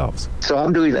for themselves? So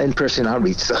I'm doing in-person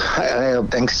outreach. So I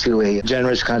thanks to a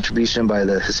generous contribution by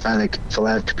the Hispanic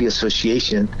Philanthropy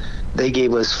Association, they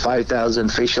gave us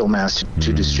 5,000 facial masks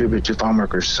to distribute to farm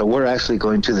workers. So we're actually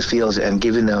going to the fields and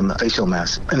giving them facial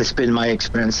masks. And it's been my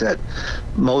experience that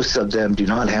most of them do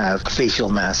not have facial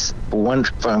masks. One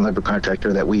farm labor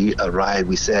contractor that we arrived,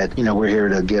 we said, we're here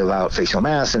to give out facial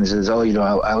masks. And he says,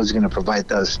 I was going to provide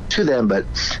those to them, but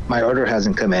my order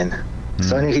hasn't come in.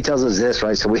 So he tells us this,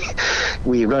 right? So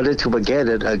we run into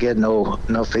again,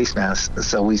 no face masks.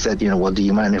 So we said, well, do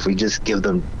you mind if we just give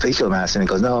them facial masks? And he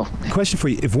goes, no. Question for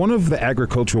you. If one of the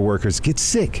agricultural workers gets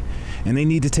sick and they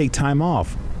need to take time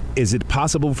off, is it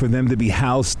possible for them to be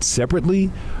housed separately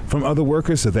from other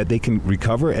workers so that they can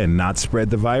recover and not spread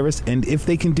the virus? And if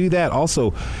they can do that,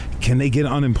 also, can they get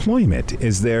unemployment?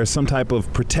 Is there some type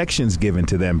of protections given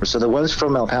to them? So the ones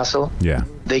from El Paso,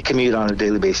 they commute on a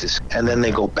daily basis, and then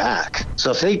they go back.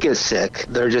 So if they get sick,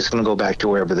 they're just going to go back to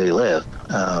wherever they live,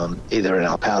 either in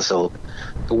El Paso.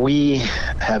 We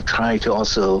have tried to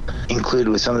also include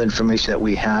with some of the information that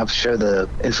we have, share the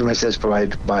information that's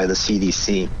provided by the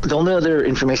CDC. The only other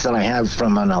information that I have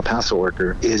from an El Paso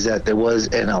worker is that there was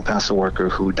an El Paso worker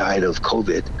who died of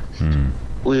COVID.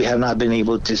 We have not been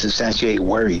able to substantiate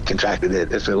where he contracted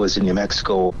it, if it was in New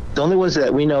Mexico. The only ones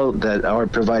that we know that are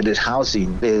provided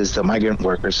housing is the migrant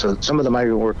workers. So some of the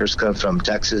migrant workers come from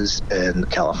Texas and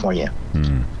California.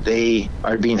 They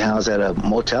are being housed at a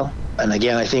motel And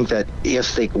again, I think that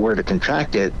if they were to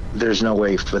contract it, there's no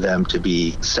way for them to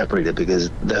be separated, because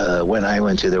when I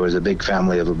went to, there was a big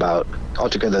family of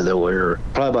altogether there were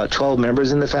probably about 12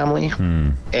 members in the family,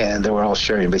 and they were all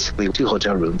sharing basically 2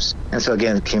 hotel rooms. And so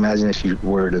again, can you imagine if you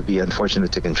were to be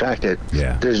unfortunate to contract it,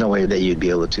 there's no way that you'd be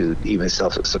able to even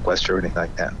self-sequester or anything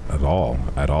like that.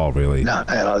 At all, really? Not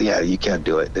at all, yeah, you can't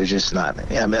do it. There's just not.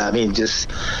 I mean, just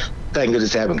thank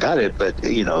goodness they haven't got it, but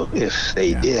if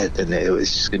they did, then it was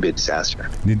just going to be a disaster.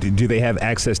 Do they have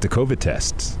access to COVID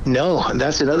tests? No,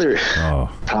 that's another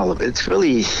problem. It's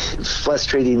really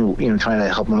frustrating, trying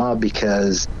to help them out,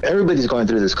 because everybody's going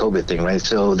through this COVID thing, right?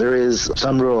 So there is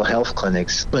some rural health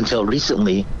clinics until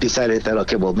recently decided that,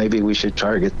 okay, well, maybe we should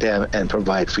target them and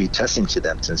provide free testing to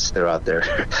them, since they're out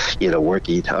there,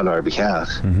 working on our behalf.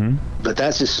 Mm-hmm. But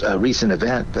that's just a recent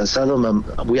event. But some of them,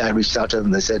 I reached out to them,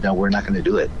 and they said, no, we're not going to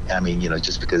do it. I mean,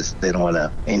 just because they don't want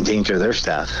to endanger their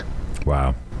staff.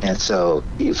 Wow. And so,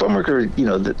 farm worker,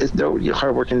 they're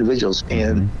hardworking individuals.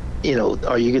 And,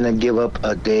 are you going to give up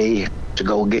a day to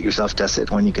go get yourself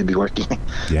tested when you could be working?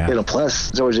 Yeah.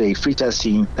 Plus, there was a free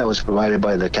testing that was provided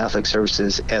by the Catholic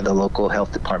Services and the local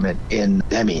health department in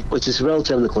Emmy, which is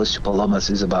relatively close to Palomas,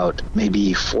 is about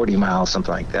maybe 40 miles,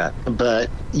 something like that.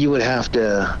 But you would have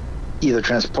to either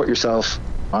transport yourself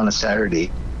on a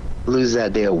Saturday, lose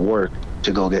that day of work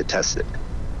to go get tested,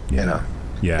 Yeah.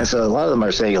 And so a lot of them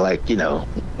are saying,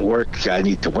 work, I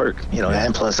need to work,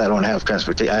 and plus I don't have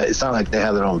transportation. It's not like they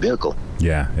have their own vehicle.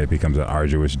 Yeah, it becomes an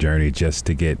arduous journey just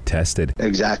to get tested.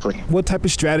 Exactly. What type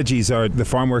of strategies are the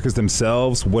farm workers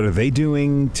themselves? What are they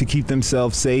doing to keep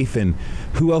themselves safe? And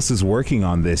who else is working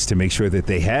on this to make sure that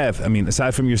they have,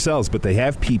 aside from yourselves, but they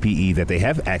have PPE, that they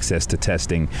have access to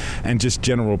testing and just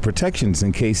general protections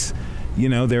in case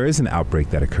there is an outbreak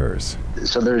that occurs?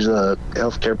 So there's a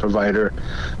healthcare provider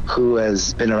who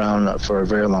has been around for a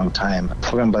very long time, a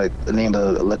program by the name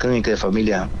of La Clínica de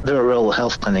Familia. They're a rural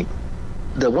health clinic.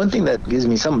 The one thing that gives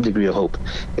me some degree of hope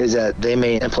is that they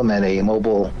may implement a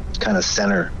mobile kind of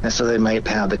center, and so they might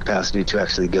have the capacity to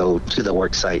actually go to the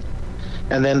work site.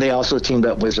 And then they also teamed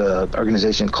up with an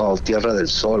organization called Tierra del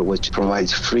Sol, which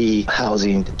provides free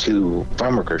housing to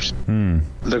farm workers.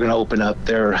 They're going to open up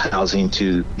their housing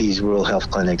to these rural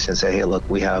health clinics and say, hey, look,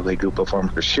 we have a group of farm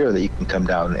workers here that you can come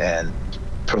down and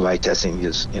provide testing,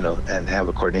 and have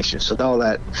a coordination. So all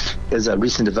that is a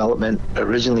recent development.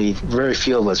 Originally, very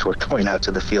few of us were going out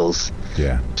to the fields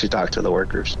to talk to the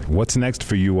workers. What's next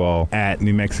for you all at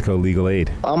New Mexico Legal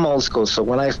Aid? I'm old school, so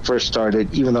when I first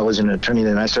started, even though I was an attorney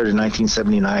then, I started in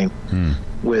 1979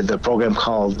 with a program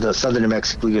called the Southern New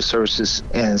Mexico Legal Services,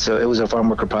 and so it was a farm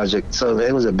worker project, so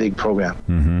it was a big program.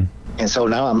 Mm-hmm. And so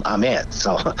now I'm in,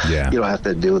 so you don't have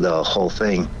to do the whole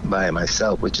thing by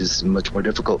myself, which is much more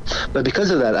difficult. But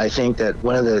because of that, I think that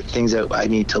one of the things that I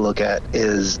need to look at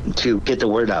is to get the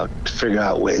word out, to figure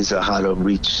out ways of how to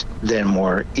reach them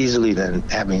more easily than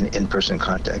having in-person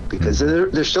contact, because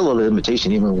there's still a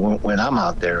limitation even when I'm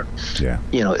out there. Yeah.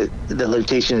 The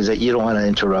limitation is that you don't want to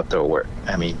interrupt their work.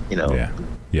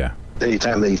 Yeah.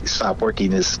 Anytime they stop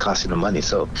working is costing them money.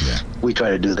 So we try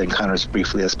to do the encounters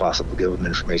briefly as possible, give them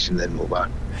information, then move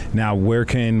on. Now, where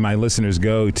can my listeners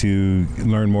go to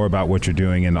learn more about what you're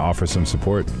doing and offer some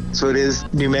support? So it is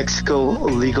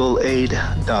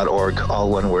NewMexicoLegalAid.org, all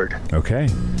one word. Okay.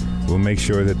 We'll make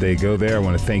sure that they go there. I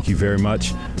want to thank you very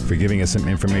much for giving us some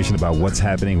information about what's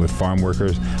happening with farm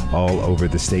workers all over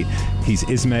the state. He's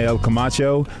Ismael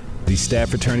Camacho, the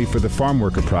staff attorney for the Farm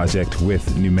Worker Project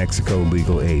with New Mexico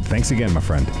Legal Aid. Thanks again, my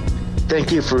friend.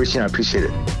 Thank you for reaching out. I appreciate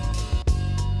it.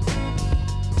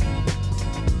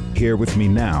 Here with me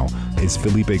now is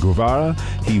Felipe Guevara.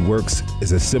 He works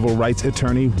as a civil rights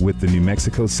attorney with the New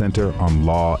Mexico Center on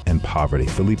Law and Poverty.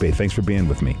 Felipe, thanks for being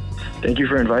with me. Thank you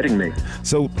for inviting me.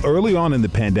 So early on in the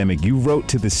pandemic, you wrote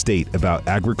to the state about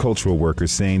agricultural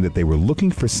workers saying that they were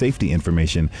looking for safety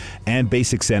information and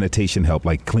basic sanitation help,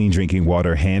 like clean drinking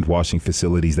water, hand washing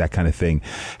facilities, that kind of thing.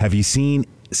 Have you seen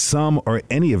some or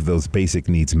any of those basic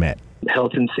needs met?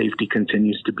 Health and safety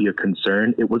continues to be a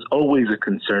concern. It was always a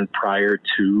concern prior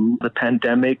to the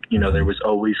pandemic. There was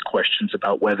always questions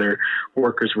about whether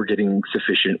workers were getting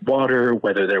sufficient water,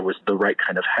 whether there was the right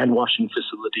kind of hand washing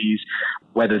facilities,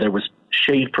 whether there was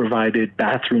shade provided,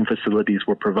 bathroom facilities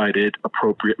were provided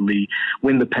appropriately.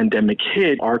 When the pandemic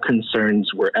hit, our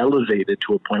concerns were elevated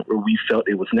to a point where we felt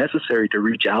it was necessary to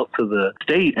reach out to the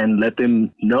state and let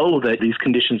them know that these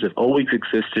conditions have always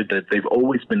existed, that they've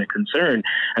always been a concern,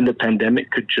 and the pandemic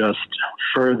could just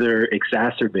further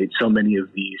exacerbate so many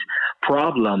of these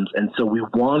problems. And so we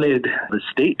wanted the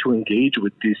state to engage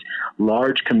with these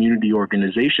large community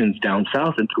organizations down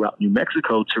south and throughout New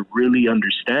Mexico to really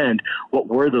understand what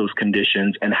were those conditions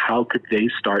conditions, and how could they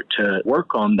start to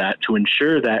work on that to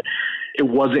ensure that it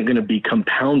wasn't going to be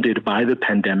compounded by the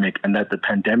pandemic and that the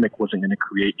pandemic wasn't going to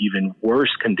create even worse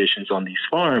conditions on these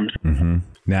farms. Mm-hmm.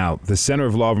 Now, the Center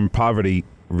of Law and Poverty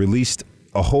released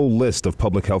a whole list of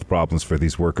public health problems for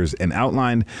these workers and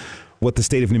outlined what the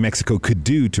state of New Mexico could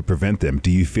do to prevent them.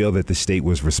 Do you feel that the state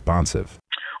was responsive?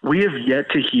 We have yet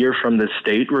to hear from the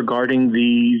state regarding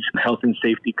these health and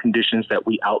safety conditions that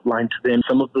we outlined to them.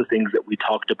 Some of the things that we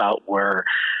talked about were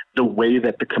the way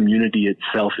that the community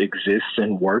itself exists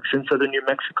and works in southern New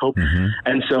Mexico. Mm-hmm.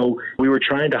 And so we were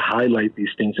trying to highlight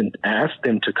these things and ask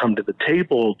them to come to the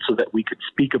table so that we could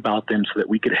speak about them, so that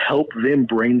we could help them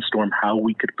brainstorm how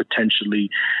we could potentially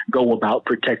go about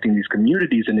protecting these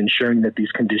communities and ensuring that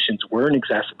these conditions weren't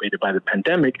exacerbated by the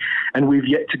pandemic. And we've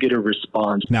yet to get a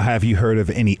response. Now, have you heard of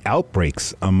any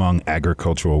outbreaks among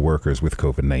agricultural workers with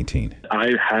COVID-19?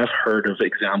 I have heard of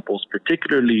examples,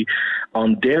 particularly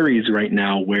on dairies right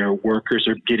now, where workers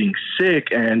are getting sick.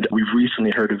 And we've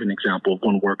recently heard of an example of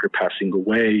one worker passing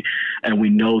away. And we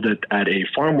know that at a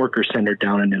farm worker center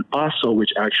down in El Paso,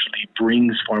 which actually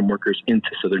brings farm workers into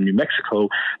southern New Mexico,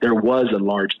 there was a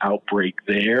large outbreak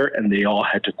there, and they all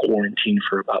had to quarantine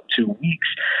for about 2 weeks.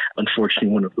 Unfortunately,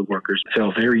 one of the workers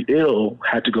fell very ill,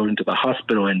 had to go into the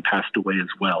hospital, and passed away as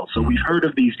well. So we've heard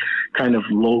of these kind of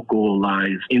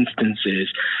localized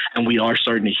instances, and we are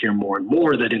starting to hear more and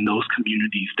more that in those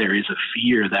communities there is a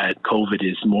fear that COVID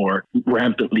is more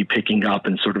rampantly picking up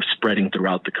and sort of spreading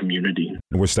throughout the community.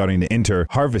 We're starting to enter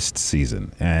harvest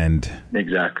season, and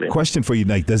exactly. Question for you,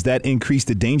 like, does that increase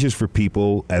the dangers for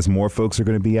people as more folks are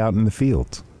going to be out in the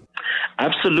fields?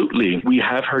 Absolutely. We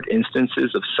have heard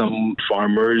instances of some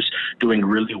farmers doing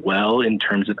really well in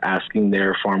terms of asking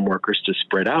their farm workers to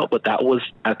spread out, but that was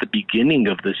at the beginning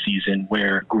of the season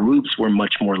where groups were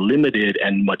much more limited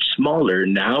and much smaller.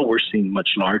 Now we're seeing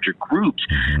much larger groups,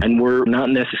 and we're not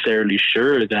necessarily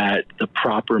sure that the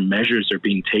proper measures are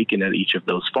being taken at each of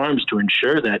those farms to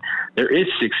ensure that there is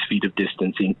 6 feet of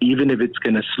distancing, even if it's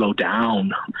going to slow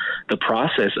down the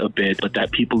process a bit, but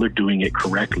that people are doing it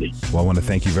correctly. Well, I want to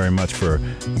thank you very much for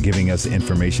giving us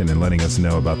information and letting us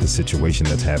know about the situation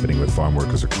that's happening with farm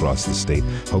workers across the state.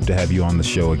 Hope to have you on the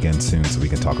show again soon so we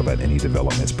can talk about any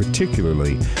developments,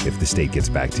 particularly if the state gets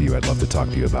back to you. I'd love to talk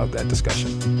to you about that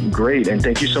discussion. Great, and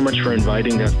thank you so much for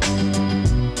inviting us.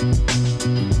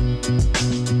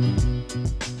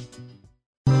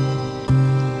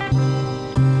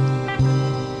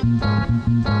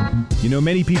 You know,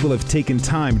 many people have taken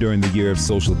time during the year of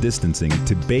social distancing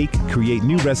to bake, create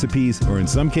new recipes, or in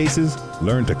some cases,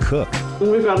 learn to cook.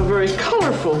 We've got a very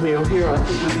colorful meal here. I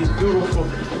think with these beautiful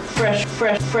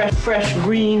fresh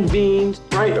green beans,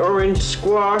 bright orange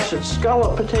squash and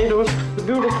scallop potatoes, the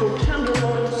beautiful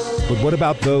tenderloins. But what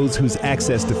about those whose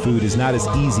access to food is not as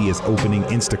easy as opening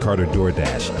Instacart or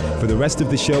DoorDash? For the rest of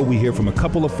the show, we hear from a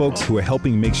couple of folks who are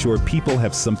helping make sure people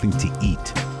have something to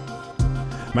eat.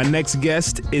 My next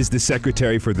guest is the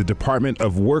Secretary for the Department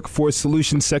of Workforce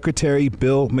Solutions, Secretary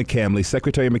Bill McCamley.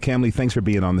 Secretary McCamley, thanks for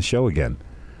being on the show again.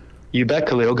 You bet,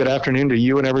 Khalil. Good afternoon to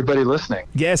you and everybody listening.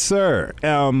 Yes, sir.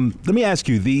 Let me ask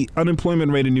you, the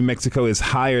unemployment rate in New Mexico is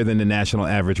higher than the national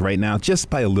average right now, just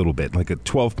by a little bit, like a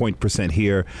 12%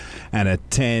 here and a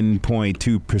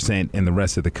 10.2% in the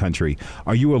rest of the country.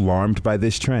 Are you alarmed by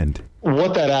this trend?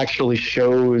 What that actually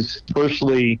shows,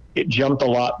 firstly, it jumped a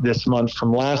lot this month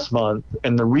from last month.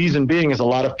 And the reason being is a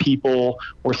lot of people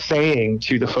were saying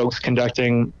to the folks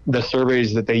conducting the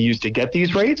surveys that they used to get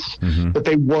these rates, that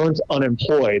they weren't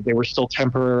unemployed. They were still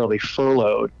temporarily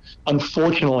furloughed.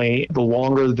 Unfortunately, the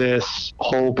longer this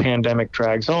whole pandemic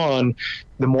drags on,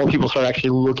 the more people start actually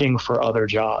looking for other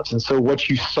jobs. And so what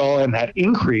you saw in that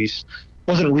increase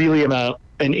wasn't really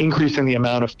an increase in the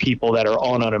amount of people that are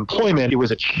on unemployment. It was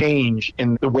a change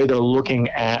in the way they're looking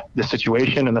at the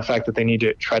situation and the fact that they need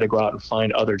to try to go out and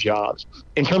find other jobs.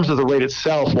 In terms of the rate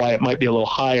itself, why it might be a little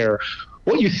higher,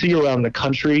 what you see around the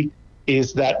country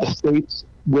is that the states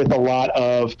with a lot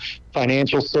of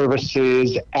financial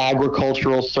services,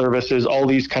 agricultural services, all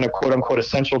these kind of quote unquote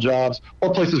essential jobs,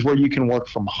 or places where you can work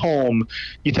from home,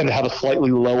 you tend to have a slightly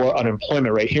lower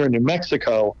unemployment rate. Here in New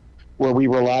Mexico, where we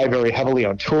rely very heavily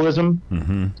on tourism,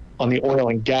 on the oil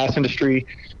and gas industry,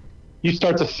 you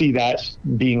start to see that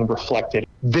being reflected.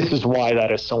 This is why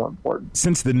that is so important.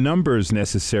 Since the numbers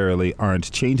necessarily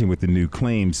aren't changing with the new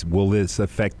claims, will this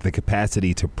affect the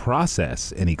capacity to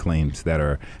process any claims that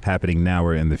are happening now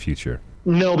or in the future?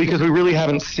 No, because we really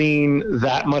haven't seen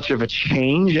that much of a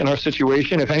change in our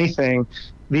situation. If anything,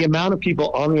 the amount of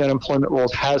people on the unemployment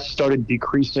rolls has started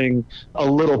decreasing a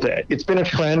little bit. It's been a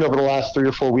trend over the last 3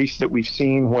 or 4 weeks that we've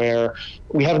seen where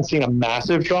we haven't seen a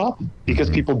massive drop because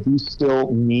people do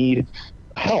still need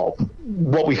help.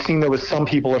 What we've seen, though, is some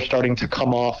people are starting to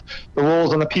come off the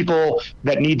rolls, and the people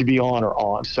that need to be on are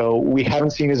on. So we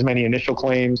haven't seen as many initial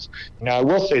claims. Now, I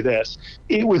will say this.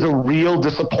 It was a real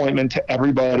disappointment to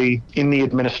everybody in the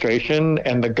administration,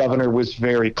 and the governor was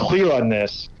very clear on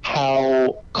this,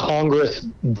 how Congress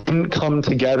didn't come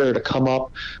together to come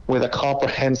up with a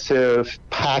comprehensive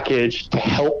package to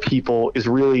help people is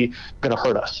really going to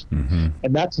hurt us.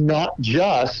 And that's not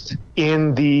just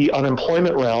in the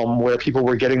unemployment realm where people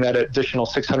were getting that additional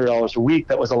 $600 a week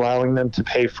that was allowing them to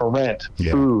pay for rent,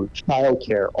 food,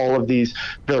 childcare, all of these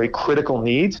very critical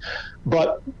needs.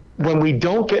 But when we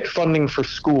don't get funding for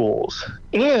schools,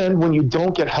 and when you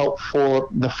don't get help for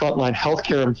the frontline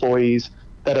healthcare employees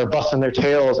that are busting their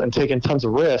tails and taking tons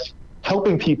of risk,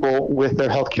 helping people with their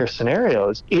healthcare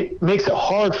scenarios, it makes it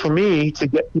hard for me to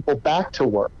get people back to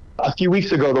work. A few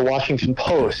weeks ago, the Washington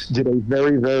Post did a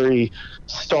very, very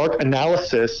stark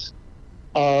analysis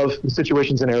of the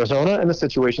situations in Arizona and the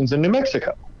situations in New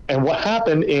Mexico. And what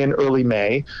happened in early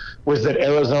May was that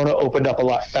Arizona opened up a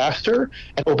lot faster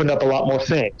and opened up a lot more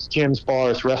things: gyms,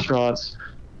 bars, restaurants,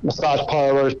 massage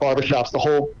parlors, barbershops, the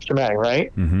whole shebang,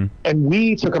 right? And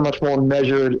we took a much more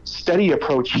measured, steady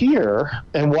approach here.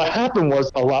 And what happened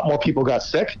was a lot more people got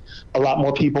sick, a lot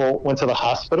more people went to the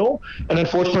hospital, and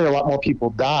unfortunately a lot more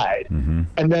people died.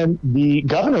 And then the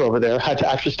governor over there had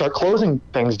to actually start closing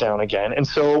things down again. And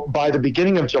so by the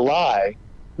beginning of July,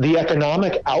 the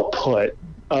economic output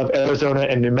of Arizona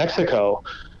and New Mexico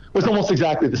was almost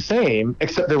exactly the same,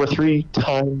 except there were 3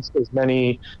 times as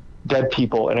many dead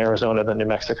people in Arizona than New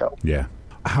Mexico. Yeah.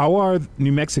 How are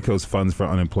New Mexico's funds for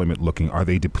unemployment looking? Are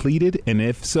they depleted? And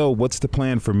if so, what's the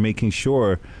plan for making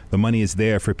sure the money is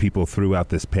there for people throughout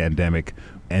this pandemic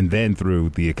and then through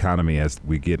the economy as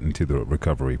we get into the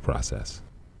recovery process?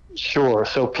 Sure.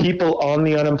 So people on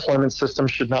the unemployment system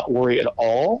should not worry at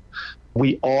all.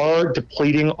 We are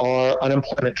depleting our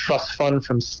unemployment trust fund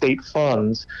from state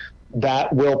funds.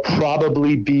 That will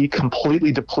probably be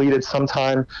completely depleted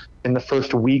sometime in the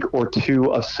first week or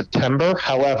 2 of September.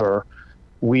 However,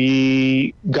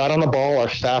 we got on the ball. Our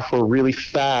staff were really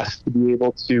fast to be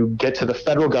able to get to the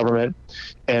federal government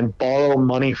and borrow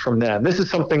money from them. This is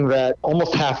something that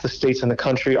almost half the states in the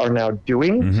country are now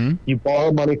doing. You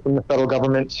borrow money from the federal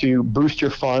government to boost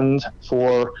your fund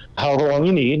for however long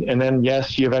you need. And then,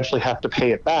 yes, you eventually have to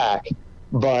pay it back.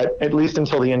 But at least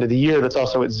until the end of the year, that's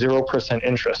also at 0%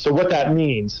 interest. So what that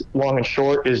means, long and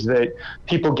short, is that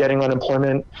people getting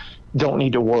unemployment don't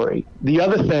need to worry. The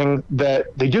other thing that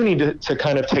they do need to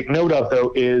kind of take note of,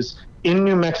 though, is in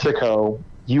New Mexico,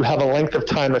 you have a length of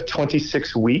time of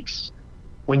 26 weeks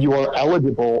when you are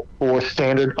eligible for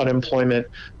standard unemployment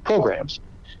programs.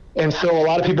 And so a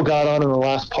lot of people got on in the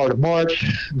last part of March.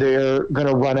 They're going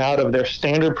to run out of their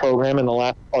standard program in the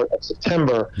last part of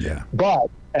September. But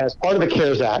as part of the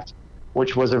CARES Act,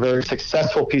 which was a very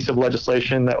successful piece of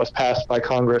legislation that was passed by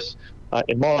Congress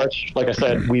in March, like I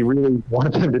said, we really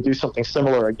wanted them to do something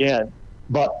similar again.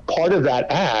 But part of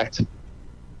that act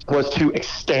was to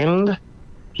extend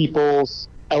people's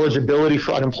eligibility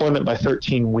for unemployment by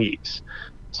 13 weeks.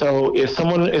 So if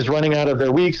someone is running out of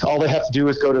their weeks, all they have to do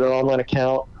is go to their online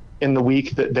account in the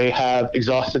week that they have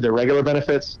exhausted their regular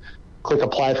benefits, click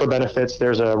apply for benefits.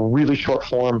 There's a really short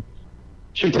form.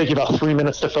 Should take you about 3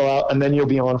 minutes to fill out, and then you'll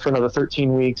be on for another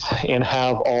 13 weeks and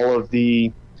have all of the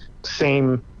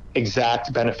same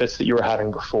exact benefits that you were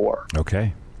having before.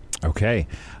 Okay.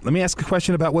 Let me ask a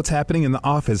question about what's happening in the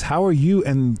office. How are you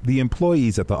and the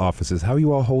employees at the offices? How are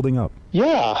you all holding up?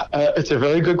 Yeah, it's a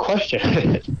very good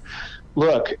question.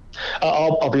 Look,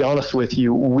 I'll be honest with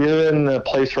you. We're in a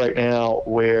place right now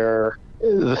where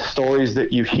the stories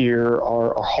that you hear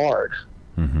are hard.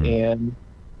 And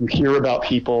you hear about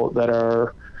people that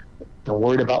are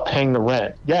worried about paying the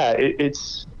rent. Yeah,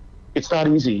 it's not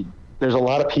easy. There's a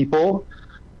lot of people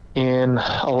in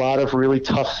a lot of really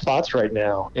tough spots right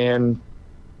now. And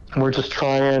we're just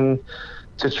trying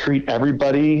to treat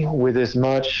everybody with as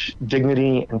much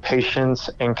dignity and patience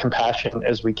and compassion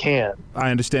as we can.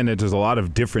 I understand that there's a lot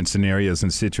of different scenarios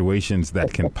and situations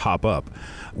that can pop up.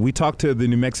 We talked to the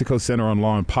New Mexico Center on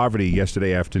Law and Poverty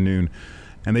yesterday afternoon,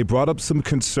 and they brought up some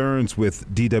concerns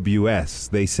with DWS.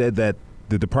 They said that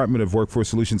the Department of Workforce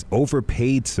Solutions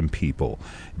overpaid some people.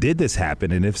 Did this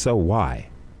happen, and if so, why?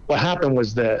 What happened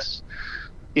was this.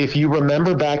 If you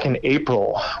remember back in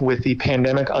April with the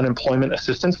Pandemic Unemployment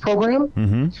Assistance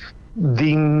Program,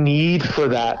 the need for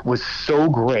that was so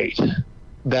great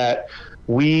that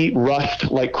we rushed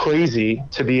like crazy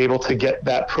to be able to get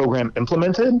that program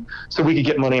implemented so we could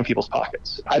get money in people's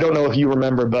pockets. I don't know if you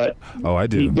remember, but I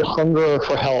do. The hunger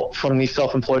for help from these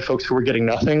self-employed folks who were getting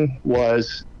nothing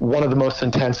was one of the most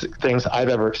intense things I've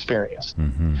ever experienced.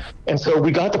 Mm-hmm. And so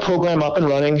we got the program up and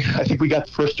running. I think we got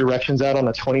the first directions out on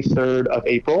the 23rd of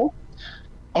April.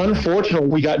 Unfortunately,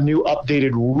 we got new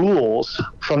updated rules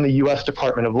from the U.S.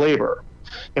 Department of Labor.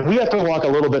 And we have to walk a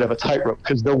little bit of a tightrope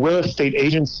because though we're a state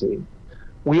agency,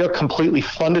 we are completely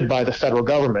funded by the federal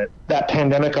government. That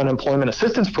pandemic unemployment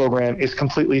assistance program is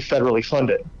completely federally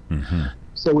funded. Mm-hmm.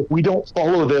 So if we don't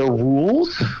follow their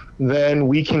rules, then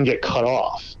we can get cut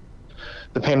off.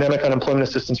 The pandemic unemployment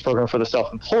assistance program for the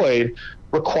self-employed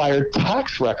required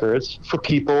tax records for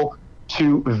people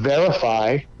to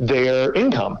verify their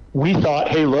income. We thought,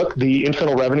 hey, look, the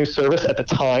Internal Revenue Service at the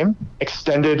time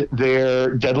extended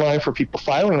their deadline for people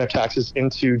filing their taxes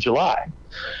into July.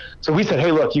 So we said,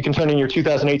 hey, look, you can turn in your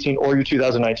 2018 or your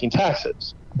 2019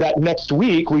 taxes. That next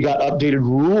week, we got updated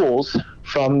rules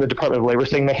from the Department of Labor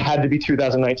saying they had to be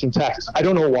 2019 taxes. I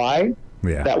don't know why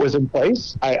that was in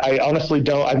place. I honestly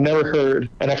don't. I've never heard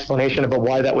an explanation about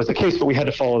why that was the case, but we had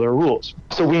to follow their rules.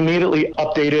 So we immediately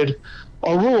updated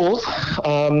our rules,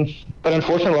 but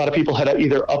unfortunately, a lot of people had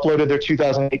either uploaded their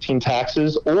 2018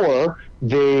 taxes or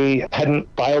they hadn't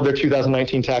filed their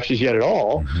 2019 taxes yet at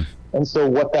all. Mm-hmm. And so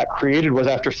what that created was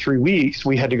after 3 weeks,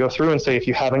 we had to go through and say, if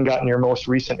you haven't gotten your most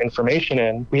recent information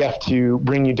in, we have to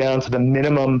bring you down to the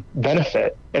minimum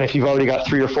benefit. And if you've already got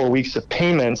 3 or 4 weeks of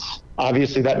payments,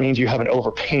 obviously that means you have an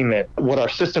overpayment. What our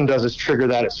system does is trigger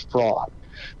that as fraud.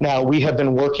 Now, we have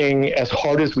been working as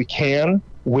hard as we can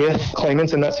with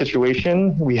claimants in that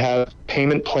situation. We have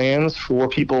payment plans for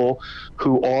people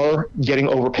who are getting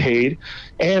overpaid.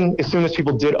 And as soon as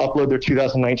people did upload their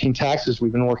 2019 taxes,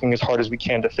 we've been working as hard as we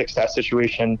can to fix that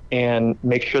situation and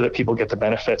make sure that people get the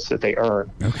benefits that they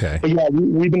earn. Okay. But yeah,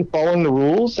 we've been following the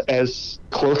rules as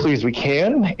closely as we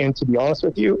can. And to be honest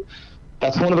with you,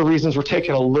 that's one of the reasons we're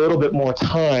taking a little bit more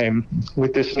time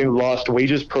with this new lost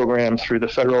wages program through the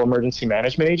Federal Emergency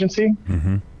Management Agency.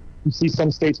 Mm-hmm. You see some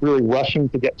states really rushing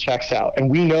to get checks out, and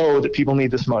we know that people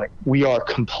need this money. We are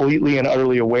completely and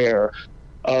utterly aware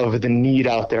of the need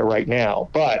out there right now,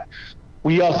 but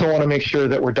we also want to make sure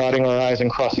that we're dotting our I's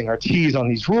and crossing our T's on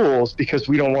these rules because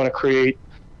we don't want to create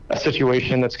a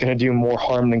situation that's going to do more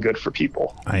harm than good for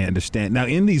people. I understand. Now,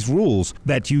 in these rules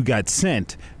that you got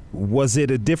sent, was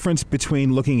it a difference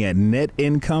between looking at net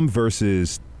income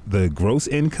versus the gross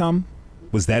income?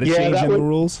 Was that a change in the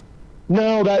rules?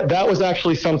 No, that was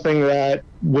actually something that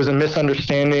was a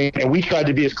misunderstanding, and we tried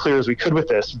to be as clear as we could with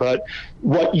this. But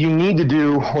what you need to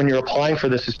do when you're applying for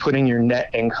this is put in your net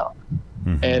income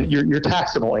and your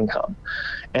taxable income.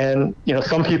 And, you know,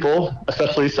 some people,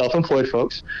 especially self-employed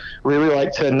folks, really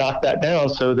like to knock that down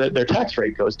so that their tax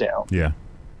rate goes down. Yeah.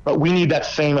 But we need that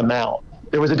same amount.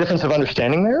 There was a difference of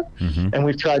understanding there, and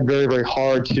we've tried very, very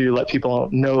hard to let people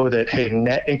know that, hey,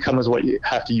 net income is what you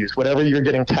have to use. Whatever you're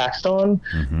getting taxed on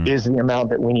is the amount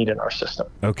that we need in our system.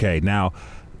 Okay. Now,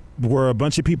 were a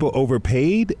bunch of people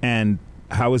overpaid, and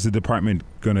how is the department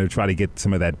going to try to get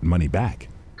some of that money back?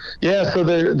 Yeah, so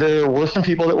there were some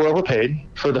people that were overpaid.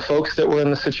 For the folks that were in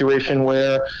the situation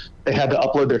where they had to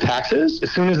upload their taxes,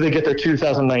 as soon as they get their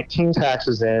 2019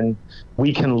 taxes in,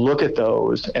 we can look at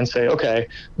those and say, okay,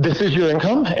 this is your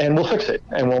income, and we'll fix it,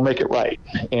 and we'll make it right.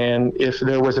 And if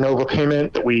there was an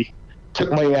overpayment that we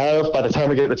took money out of, by the time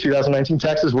we get the 2019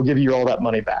 taxes, we'll give you all that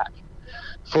money back.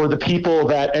 For the people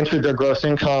that entered their gross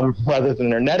income rather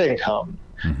than their net income,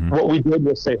 what we did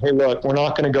was say, hey, look, we're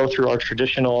not going to go through our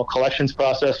traditional collections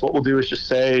process. What we'll do is just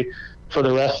say, for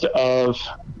the rest of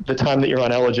the time that you're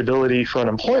on eligibility for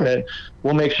unemployment,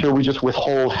 we'll make sure we just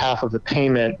withhold half of the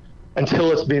payment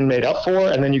until it's being made up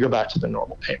for, and then you go back to the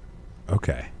normal payment.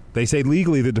 Okay. They say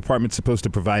legally the department's supposed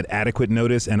to provide adequate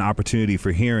notice and opportunity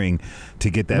for hearing to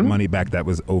get that money back that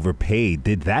was overpaid.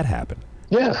 Did that happen?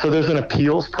 Yeah, so there's an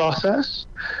appeals process.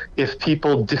 If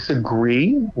people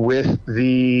disagree with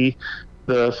the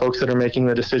folks that are making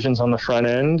the decisions on the front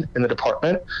end in the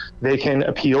department, they can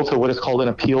appeal to what is called an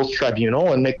appeals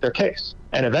tribunal and make their case.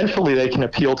 And eventually they can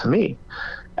appeal to me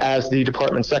as the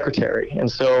department secretary. And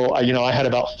so, I had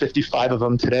about 55 of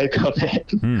them today come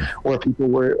in where people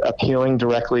were appealing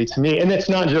directly to me. And it's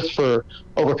not just for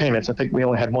overpayments. I think we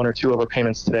only had 1 or 2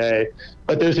 overpayments today,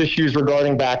 but there's issues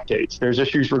regarding backdates. There's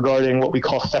issues regarding what we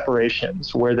call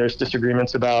separations, where there's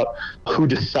disagreements about who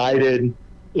decided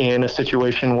in a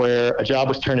situation where a job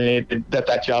was terminated,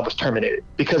 that job was terminated.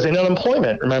 Because in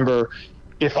unemployment, remember,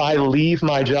 if I leave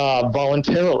my job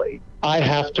voluntarily, I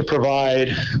have to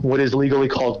provide what is legally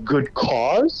called good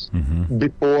cause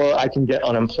before I can get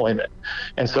unemployment.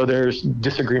 And so there's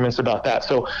disagreements about that.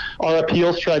 So our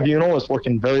appeals tribunal is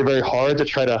working very, very hard to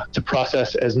try to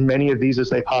process as many of these as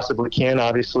they possibly can.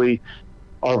 Obviously,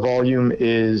 our volume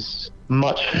is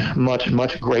much, much,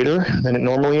 much greater than it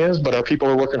normally is, but our people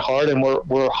are working hard, and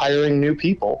we're hiring new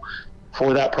people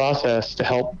for that process to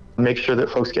help make sure that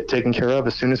folks get taken care of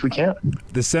as soon as we can.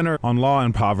 The Center on Law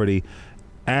and Poverty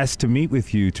asked to meet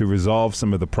with you to resolve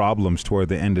some of the problems toward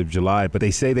the end of July, but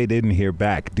they say they didn't hear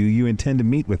back. Do you intend to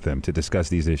meet with them to discuss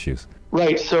these issues?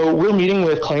 Right. So we're meeting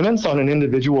with claimants on an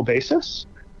individual basis.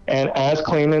 And as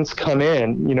claimants come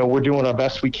in, we're doing our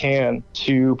best we can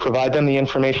to provide them the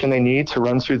information they need to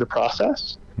run through the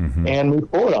process and move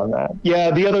forward on that. Yeah,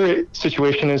 the other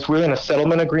situation is we're in a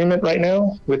settlement agreement right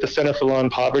now with the Center for Law and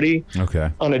Poverty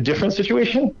on a different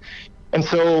situation. And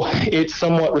so it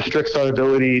somewhat restricts our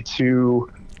ability to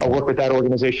work with that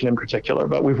organization in particular.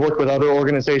 But we've worked with other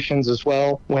organizations as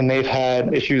well when they've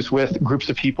had issues with groups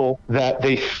of people that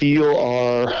they feel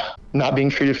are not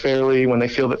being treated fairly, when they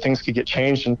feel that things could get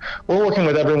changed. And we're working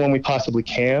with everyone we possibly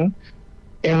can.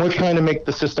 And we're trying to make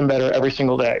the system better every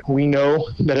single day. We know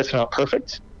that it's not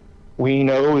perfect. We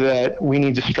know that we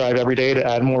need to strive every day to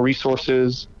add more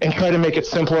resources and try to make it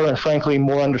simpler and, frankly,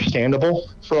 more understandable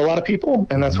for a lot of people.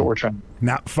 And that's what we're trying.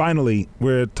 Now, finally,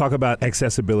 we're talking about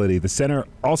accessibility. The center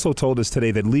also told us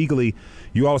today that legally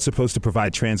you all are supposed to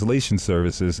provide translation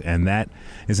services, and that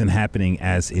isn't happening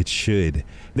as it should.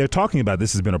 They're talking about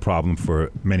this has been a problem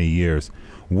for many years.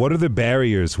 What are the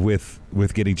barriers with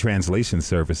getting translation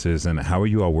services, and how are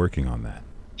you all working on that?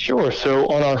 Sure. So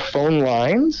on our phone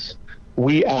lines,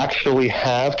 we actually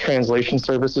have translation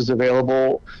services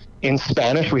available in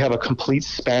Spanish. We have a complete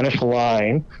Spanish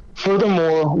line.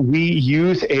 Furthermore, we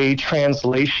use a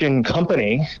translation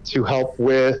company to help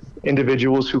with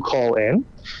individuals who call in.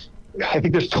 I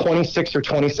think there's 26 or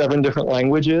 27 different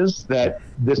languages that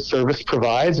this service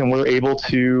provides, and we're able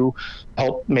to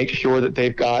help make sure that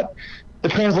they've got the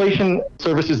translation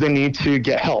services they need to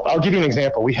get help. I'll give you an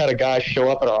example. We had a guy show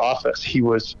up at our office. He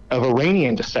was of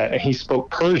Iranian descent, and he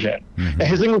spoke Persian. And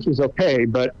his English was okay,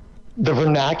 but the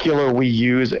vernacular we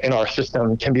use in our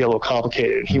system can be a little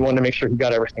complicated. He wanted to make sure he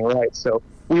got everything right. So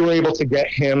we were able to get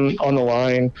him on the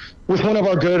line with one of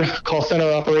our good call center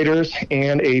operators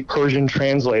and a Persian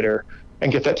translator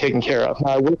and get that taken care of.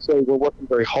 Now, I would say we're working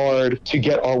very hard to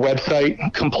get our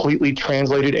website completely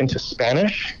translated into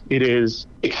Spanish. It is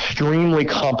extremely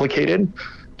complicated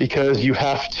because you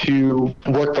have to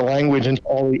work the language into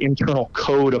all the internal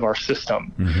code of our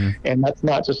system. And that's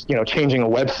not just, changing a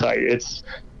website. It's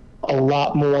a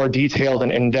lot more detailed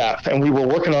and in-depth. And we were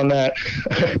working on that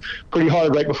pretty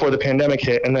hard right before the pandemic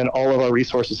hit. And then all of our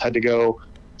resources had to go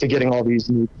to getting all these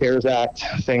new CARES Act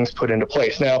things put into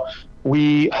place. Now,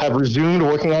 we have resumed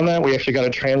working on that. We actually got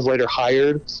a translator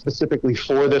hired specifically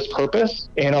for this purpose.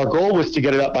 And our goal was to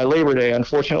get it up by Labor Day.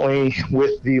 Unfortunately,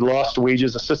 with the Lost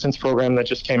Wages Assistance Program that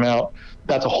just came out,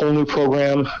 that's a whole new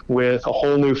program with a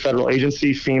whole new federal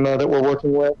agency, FEMA, that we're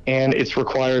working with. And it's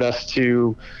required us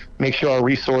to make sure our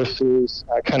resources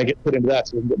kind of get put into that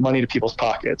so we can get money to people's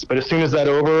pockets. But as soon as that's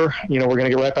over, we're going to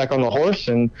get right back on the horse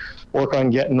and work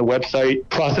on getting the website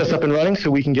process up and running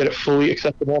so we can get it fully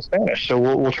acceptable in Spanish. So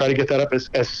we'll try to get that up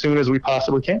as soon as we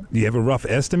possibly can. Do you have a rough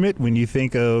estimate when you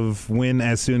think of when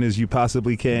as soon as you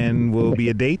possibly can will be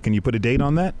a date? Can you put a date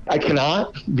on that? I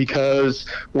cannot, because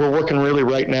we're working really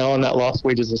right now on that Lost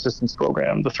Wages Assistance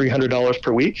Program, the $300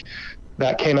 per week.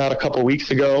 That came out a couple of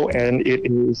weeks ago, and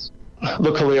it is...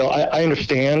 Look, Khalil, I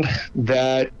understand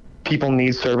that people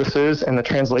need services and the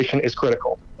translation is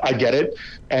critical. I get it,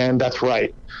 and that's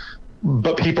right.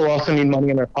 But people also need money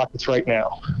in their pockets right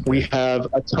now. We have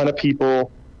a ton of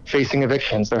people facing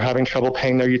evictions. They're having trouble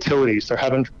paying their utilities. They're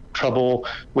having trouble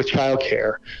with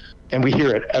childcare. And we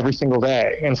hear it every single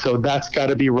day. And so that's got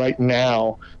to be right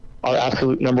now our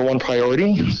absolute number one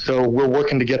priority. So we're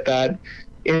working to get that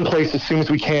in place as soon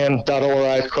as we can, dot all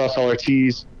our I's, cross all our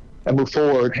T's, and move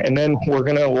forward. And then we're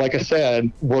going to, like I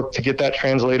said, work to get that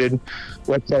translated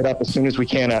website up as soon as we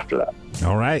can after that.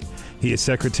 All right. He is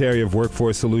Secretary of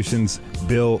Workforce Solutions,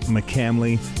 Bill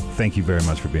McCamley. Thank you very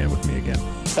much for being with me again.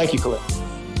 Thank you, Khalil.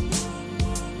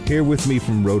 Here with me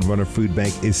from Roadrunner Food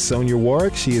Bank is Sonia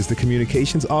Warwick. She is the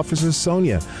Communications Officer.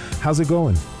 Sonia, how's it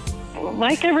going?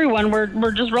 Like everyone,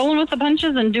 we're just rolling with the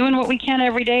punches and doing what we can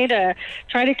every day to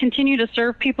try to continue to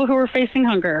serve people who are facing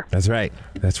hunger. That's right.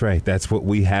 That's right. That's what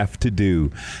we have to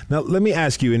do. Now, let me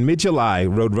ask you, in mid-July,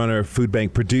 Roadrunner Food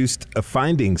Bank produced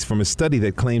findings from a study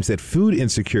that claims that food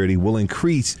insecurity will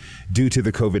increase due to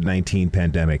the COVID-19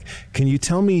 pandemic. Can you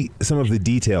tell me some of the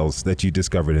details that you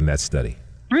discovered in that study?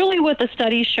 Really what the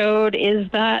study showed is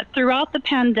that throughout the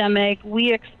pandemic,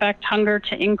 we expect hunger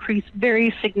to increase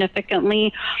very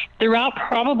significantly throughout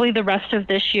probably the rest of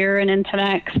this year and into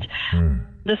next.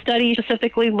 The study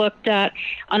specifically looked at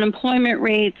unemployment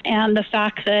rates and the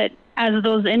fact that as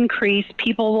those increase,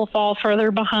 people will fall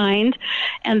further behind,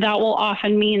 and that will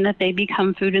often mean that they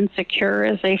become food insecure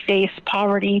as they face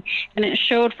poverty. And it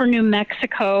showed for New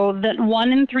Mexico that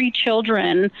 1 in 3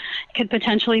 children could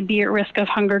potentially be at risk of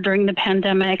hunger during the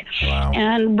pandemic. Wow.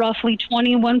 And roughly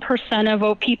 21%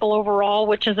 of people overall,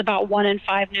 which is about 1 in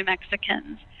 5 New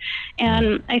Mexicans.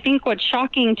 And I think what's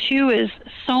shocking, too, is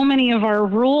so many of our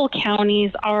rural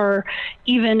counties are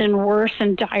even in worse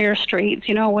and dire straits.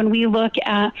 You know, when we look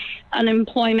at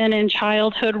unemployment and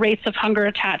childhood rates of hunger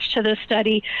attached to this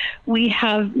study, we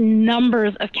have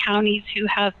numbers of counties who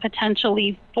have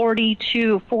potentially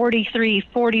 42, 43,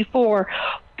 44,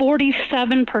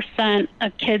 47%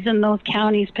 of kids in those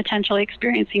counties potentially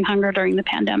experiencing hunger during the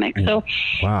pandemic. So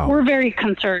We're very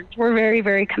concerned. We're very,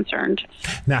 very concerned.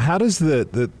 Now, how does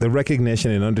the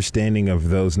recognition and understanding of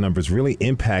those numbers really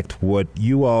impact what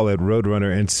you all at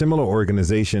Roadrunner and similar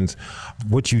organizations,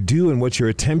 what you do and what you're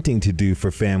attempting to do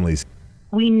for families?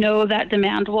 We know that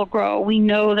demand will grow. We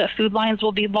know that food lines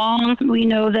will be long. We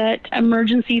know that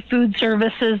emergency food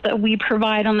services that we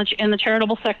provide in the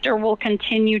charitable sector will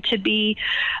continue to be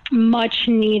much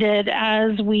needed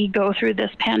as we go through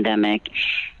this pandemic.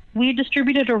 We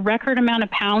distributed a record amount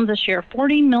of pounds this year,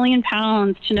 40 million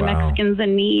pounds to New Mexicans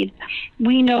in need.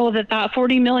 We know that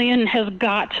 40 million has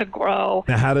got to grow.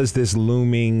 Now, how does this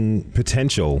looming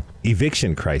potential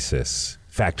eviction crisis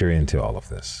factor into all of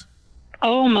this?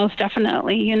 Oh, most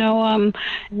definitely. You know,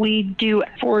 we do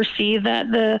foresee that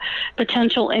the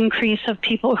potential increase of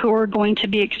people who are going to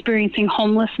be experiencing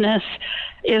homelessness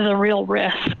is a real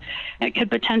risk. It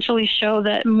could potentially show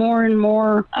that more and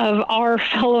more of our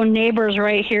fellow neighbors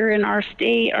right here in our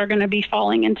state are going to be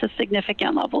falling into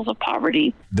significant levels of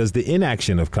poverty. Does the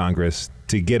inaction of Congress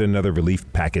to get another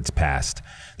relief package passed,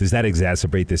 does that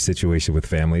exacerbate this situation with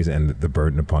families and the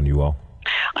burden upon you all?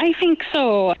 I think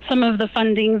so. Some of the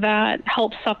funding that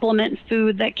helped supplement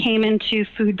food that came into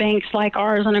food banks like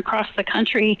ours and across the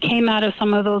country came out of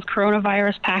some of those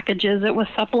coronavirus packages. It was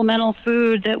supplemental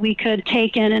food that we could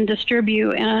take in and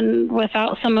distribute. And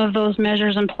without some of those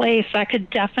measures in place, that could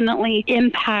definitely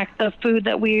impact the food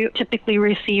that we typically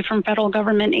receive from federal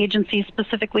government agencies,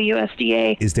 specifically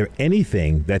USDA. Is there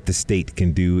anything that the state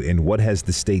can do, and what has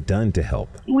the state done to help?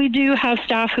 We do have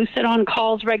staff who sit on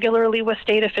calls regularly with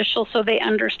state officials, so they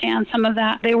understand some of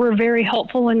that. They were very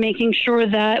helpful in making sure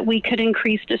that we could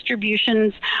increase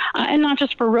distributions, and not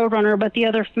just for Roadrunner, but the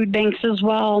other food banks as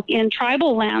well, in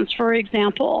tribal lands, for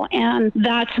example. And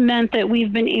that's meant that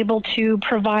we've been able to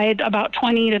provide about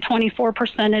 20 to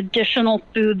 24% additional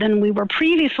food than we were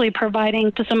previously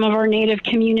providing to some of our native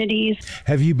communities.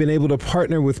 Have you been able to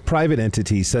partner with private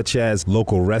entities such as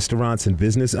local restaurants and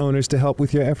business owners to help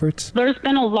with your efforts? There's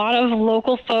been a lot of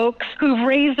local folks who've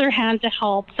raised their hand to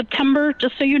help. September,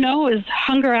 just so you know, is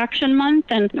Hunger Action Month.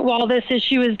 And while this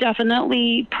issue is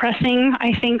definitely pressing,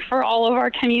 I think, for all of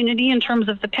our community in terms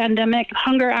of the pandemic,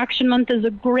 Hunger Action Month is a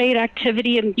great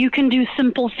activity, and you can do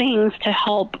simple things to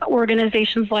help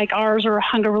organizations like ours or a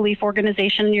hunger relief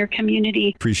organization in your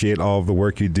community. Appreciate all of the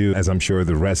work you do, as I'm sure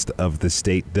the rest of the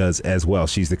state does as well.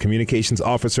 She's the communications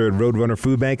officer at Roadrunner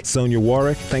Food Bank, Sonia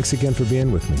Warwick. Thanks again for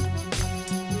being with me.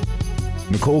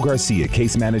 Nicole Garcia,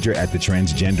 case manager at the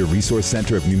Transgender Resource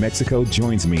Center of New Mexico,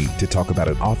 joins me to talk about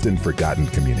an often forgotten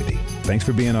community. Thanks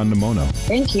for being on Nemono.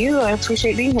 Thank you. I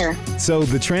appreciate being here. So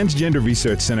the Transgender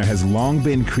Research Center has long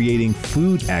been creating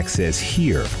food access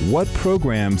here. What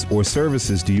programs or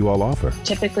services do you all offer?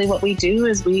 Typically what we do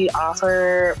is we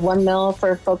offer one meal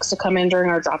for folks to come in during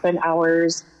our drop-in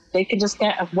hours. They can just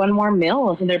get one more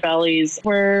meal in their bellies.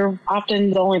 We're often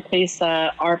the only place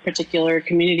that our particular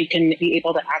community can be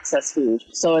able to access food.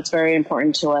 So it's very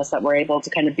important to us that we're able to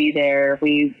kind of be there.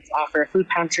 We offer food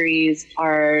pantries.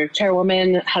 Our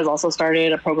chairwoman has also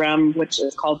started a program which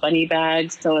is called Bunny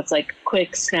Bags. So it's like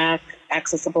quick snack,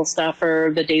 accessible stuff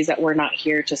for the days that we're not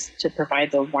here just to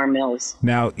provide those warm meals.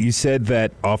 Now, you said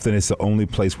that often it's the only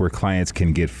place where clients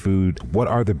can get food. What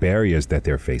are the barriers that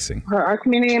they're facing? For our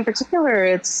community in particular,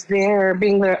 it's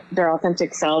being their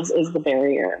authentic selves is the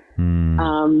barrier.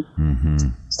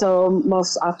 So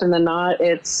most often than not,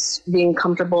 it's being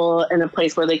comfortable in a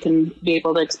place where they can be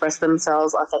able to express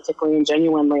themselves authentically and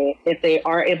genuinely. If they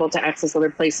are able to access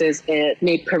other places, it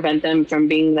may prevent them from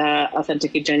being that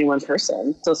authentic and genuine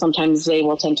person. So sometimes they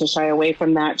will tend to shy away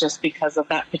from that just because of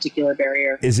that particular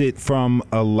barrier. Is it from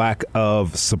a lack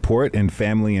of support and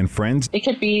family and friends? It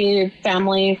could be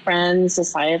family, friends,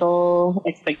 societal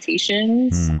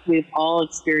expectations. We've all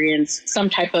experienced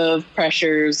some type of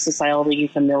pressures societally,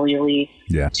 familially,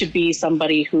 to be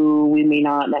somebody who we may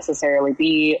not necessarily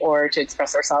be, or to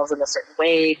express ourselves in a certain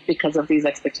way because of these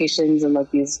expectations and like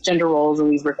these gender roles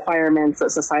and these requirements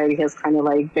that society has kind of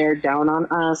like bared down on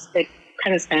us. It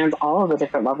kind of spans all of the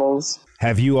different levels.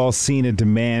 Have you all seen a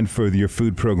demand for your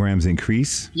food programs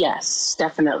increase? Yes,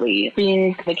 definitely.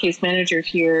 Being the case manager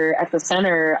here at the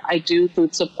center, I do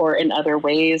food support in other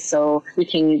ways. So we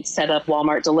can set up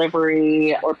Walmart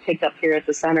delivery or pick up here at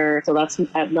the center. So that's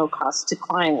at no cost to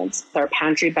clients. Our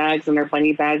pantry bags and our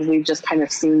bunny bags, we've just kind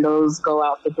of seen those go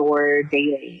out the door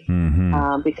daily.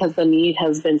 Because the need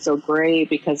has been so great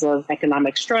because of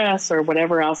economic stress or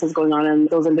whatever else is going on in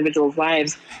those individuals'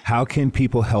 lives. How can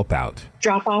people help out?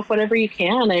 Drop off whatever you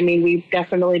can. I mean, we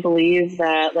definitely believe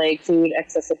that like food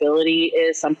accessibility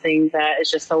is something that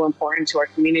is just so important to our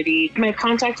community. My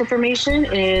contact information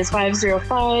is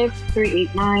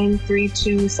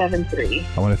 505-389-3273.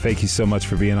 I want to thank you so much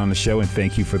for being on the show and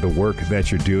thank you for the work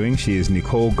that you're doing. She is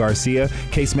Nicole Garcia,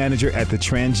 case manager at the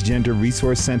Transgender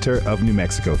Resource Center of New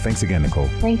Mexico. Thanks again, Nicole.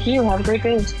 Thank you. Have a great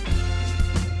day.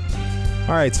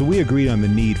 All right, so we agreed on the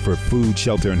need for food,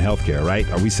 shelter, and healthcare, right?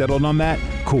 Are we settled on that?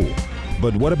 Cool.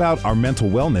 But what about our mental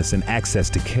wellness and access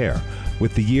to care?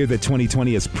 With the year that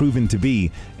 2020 has proven to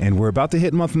be, and we're about to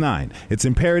hit month 9, it's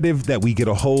imperative that we get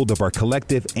a hold of our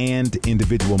collective and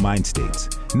individual mind states.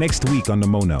 Next week on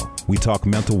Nemono, we talk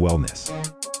mental wellness.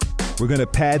 We're going to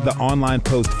pad the online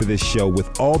post for this show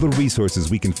with all the resources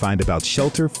we can find about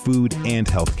shelter, food, and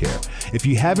healthcare. If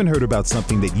you haven't heard about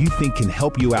something that you think can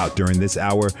help you out during this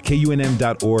hour,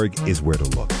 KUNM.org is where to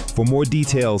look. For more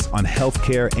details on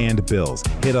healthcare and bills,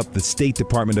 hit up the State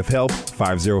Department of Health,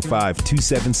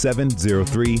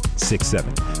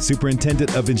 505-277-0367.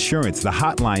 Superintendent of Insurance, the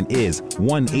hotline is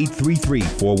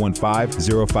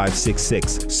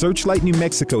 1-833-415-0566. Searchlight New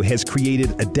Mexico has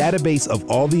created a database of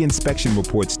all the inspection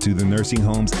reports to the nursing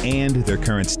homes and their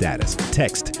current status.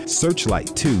 Text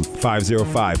Searchlight to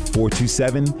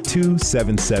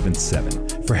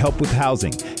 505-427-2777. For help with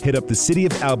housing, hit up the City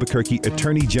of Albuquerque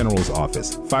Attorney General's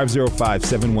Office,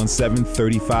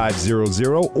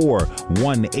 505-717-3500 or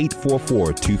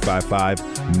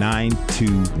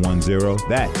 1-844-255-9210.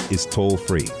 That is toll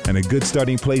free and a good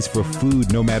starting place for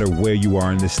food no matter where you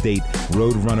are in the state.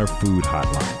 Roadrunner Food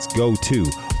Hotlines. Go to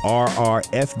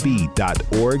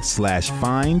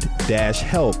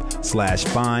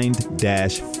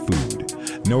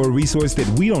rrfb.org/find-help/find-food. Know a resource that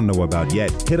we don't know about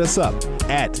yet? Hit us up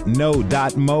at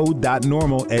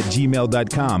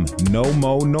no.mo.normal@gmail.com.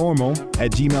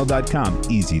 nomonormal@gmail.com.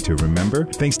 Easy to remember.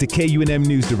 Thanks to KUNM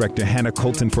News Director Hannah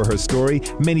Colton for her story.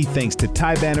 Many thanks to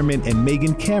Ty Bannerman and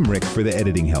Megan Kamrick for the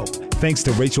editing help. Thanks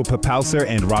to Rachel Papauser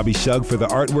and Robbie Shug for the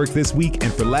artwork this week.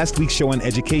 And for last week's show on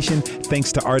education,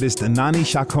 thanks to artist Anani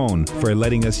Chacon for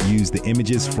letting us use the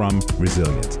images from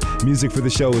Resilience. Music for the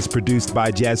show is produced by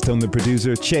Jazztone the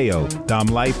producer, Cheo, Dom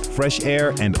Life, Fresh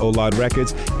Air, and Olad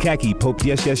Records. Khaki, Pope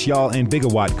Yes Yes Y'all, and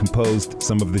Bigawatt composed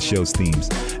some of the show's themes.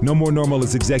 No More Normal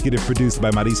is executive produced by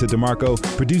Marisa DeMarco,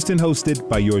 produced and hosted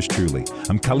by yours truly.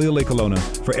 I'm Khalil Ekalona.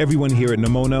 For everyone here at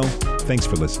Nemono, thanks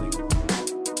for listening.